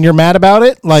face and you're mad about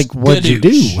it? Like, what'd you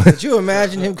do? Could you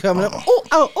imagine him coming up?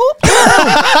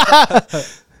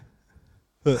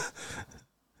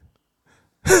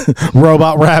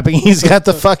 Robot rapping. He's got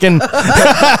the fucking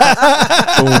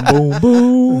boom, boom,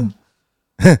 boom.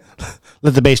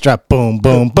 Let the bass drop. Boom,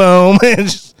 boom, boom. And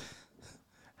just,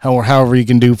 however you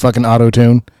can do fucking auto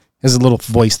tune. There's a little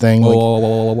voice thing. Like,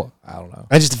 I don't know.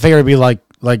 I just figured it'd be like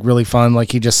really fun.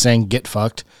 Like he just sang "Get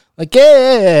Fucked," like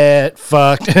 "Get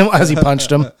Fucked" as he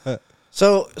punched him.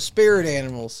 So, spirit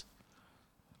animals.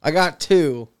 I got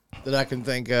two that I can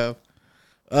think of.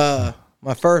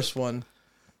 My first one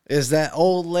is that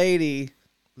old lady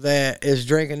that is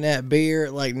drinking that beer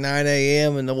at like 9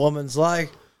 a.m. and the woman's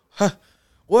like, huh,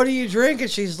 what are you drinking?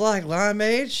 She's like,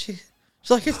 limeade. She's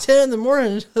like, it's 10 in the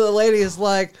morning. The lady is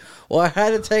like, well, I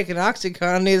had to take an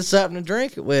Oxycontin. I needed something to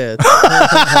drink it with. My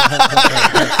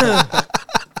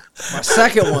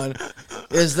second one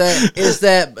is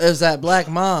that black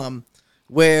mom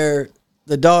where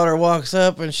the daughter walks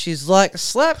up and she's like,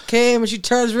 Slap came, and she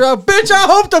turns around, bitch, I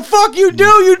hope the fuck you do.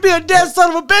 You'd be a dead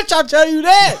son of a bitch, I'll tell you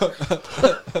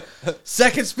that.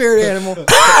 Second spirit animal.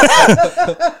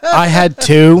 I had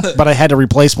two, but I had to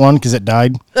replace one because it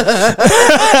died.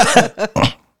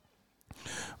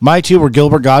 My two were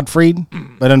Gilbert Gottfried,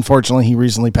 but unfortunately he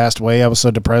recently passed away. I was so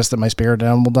depressed that my spirit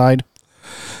animal died.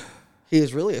 He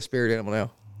is really a spirit animal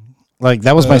now. Like,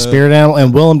 that was my spirit animal,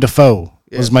 and Willem Dafoe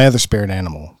was my other spirit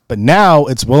animal. But now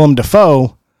it's Willem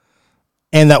Dafoe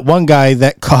and that one guy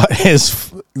that caught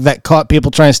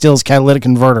people trying to steal his catalytic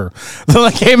converter. They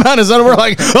like came out his underwear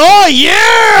like, oh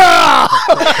yeah!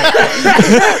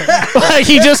 Like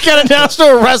he just got announced to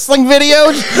a wrestling video.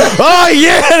 Oh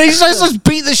yeah! And he starts to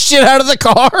beat the shit out of the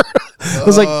car. I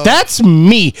was like, that's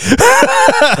me.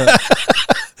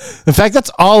 In fact,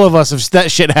 that's all of us if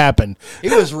that shit happened. He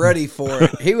was ready for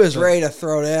it. He was ready to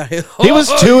throw down. He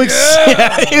was too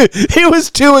excited. He was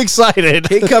too excited.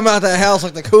 He'd come out that house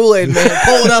like the Kool-Aid man,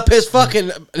 pulling up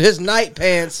his night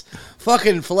pants,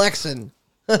 fucking flexing.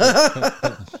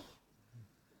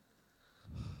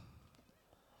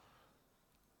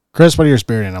 Chris, what are your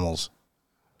spirit animals?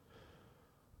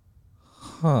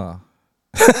 Huh.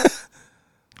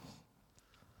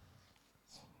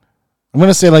 I'm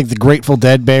gonna say like the Grateful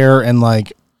Dead bear and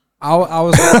like I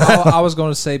was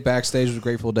going to say backstage with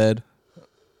Grateful Dead,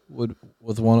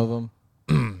 with one of them.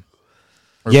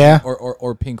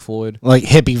 or Pink Floyd. like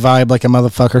hippie vibe like a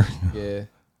motherfucker. Yeah.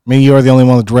 I mean, you are the only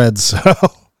one with dreads. So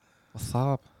What's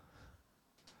up?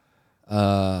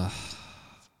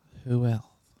 Who else?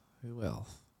 Who else?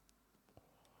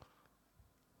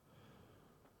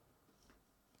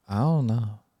 I don't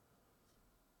know.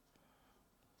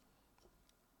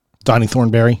 Donnie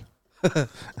Thornberry.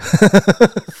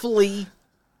 Flea.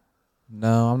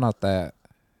 No, I'm not that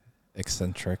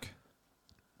eccentric.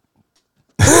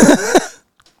 I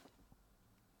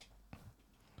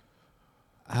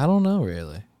don't know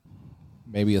really.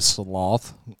 Maybe a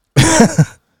sloth.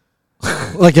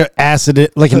 like an acid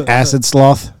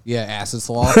sloth. Yeah, acid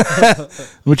sloth.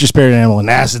 What's your spirit animal? An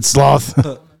acid sloth.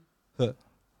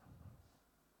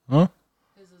 Huh?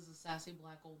 His is a sassy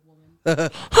black old woman.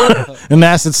 An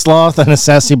acid sloth and a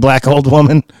sassy black old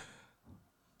woman.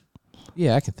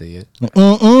 Yeah, I can see it.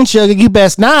 Sugar, you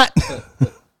best not.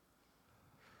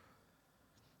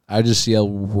 I just yell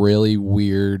really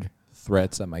weird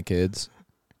threats at my kids.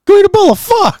 Go eat a bowl of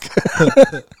fuck.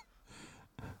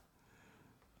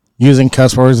 Using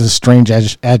cuss words as strange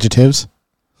adjectives.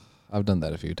 I've done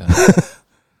that a few times.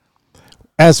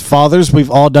 As fathers,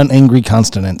 we've all done angry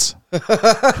consonants.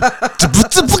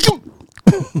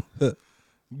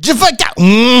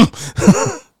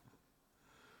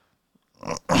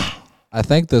 I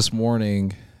think this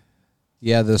morning,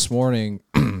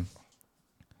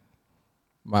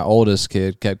 my oldest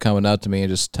kid kept coming up to me and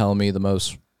just telling me the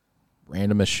most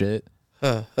randomest shit.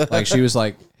 Like she was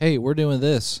like, "Hey, we're doing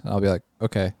this." I'll be like,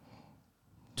 "Okay."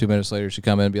 2 minutes later, she'd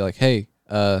come in and be like, "Hey,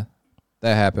 that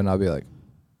happened." I'll be like,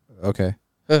 "Okay."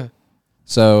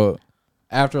 So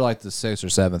after like the 6th or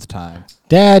 7th time,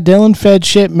 Dad, Dylan fed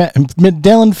shit.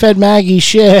 Dylan fed Maggie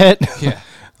shit. yeah.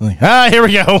 Like, here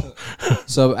we go.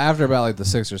 So after about like the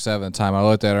 6th or 7th time, I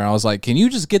looked at her and I was like, "Can you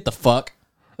just get the fuck?"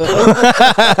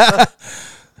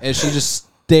 And she just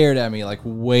stared at me like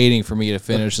waiting for me to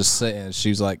finish the sentence. She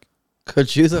was like,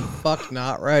 Could you the fuck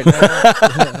not right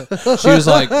now? she was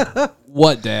like,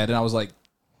 "What, Dad?" And I was like,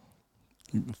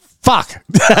 Fuck.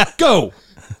 "Go."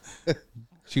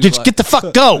 She was Just like, get the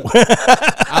fuck go.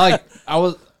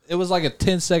 it was like a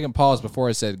 10-second pause before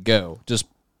I said go, just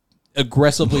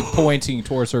aggressively pointing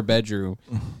towards her bedroom,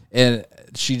 and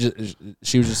she was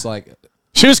just like,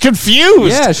 She was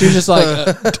confused. yeah, she was just like,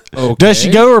 okay. Does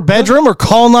she go to her bedroom or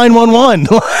call 911?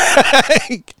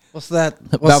 Like, What's that?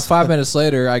 About 5 minutes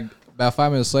later, I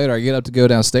get up to go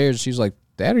downstairs. She's like,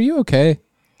 "Dad, are you okay?"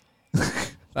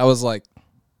 I was like,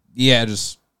 "Yeah,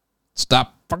 just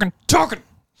stop fucking talking."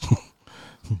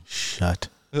 shut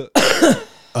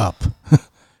up.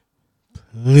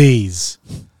 Please.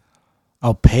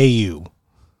 I'll pay you.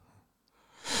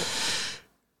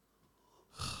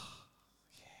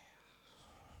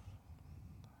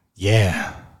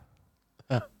 Yeah.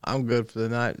 I'm good for the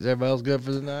night. Is everybody else good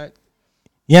for the night?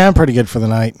 Yeah, I'm pretty good for the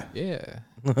night. Yeah.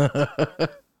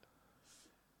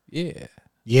 Yeah.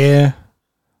 Yeah.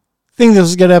 I think this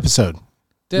was a good episode.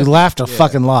 We laughed a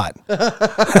fucking lot.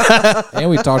 And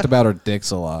we talked about our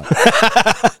dicks a lot.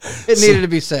 It needed to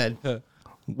be said.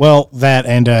 Well, that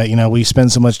and we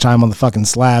spend so much time on the fucking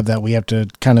slab that we have to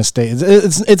kind of stay.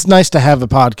 It's nice to have a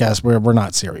podcast where we're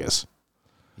not serious.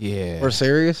 Yeah. We're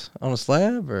serious on a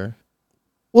slab, or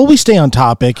well, we stay on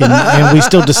topic and we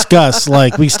still discuss,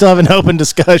 like, we still have an open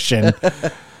discussion.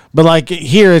 But, like,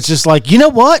 here it's just like, you know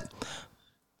what?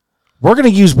 We're going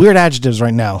to use weird adjectives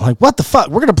right now. Like, what the fuck?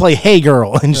 We're going to play Hey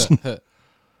Girl. And just,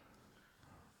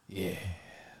 Yeah.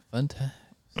 Fun time.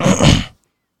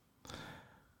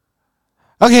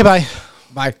 okay, bye.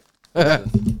 Bye.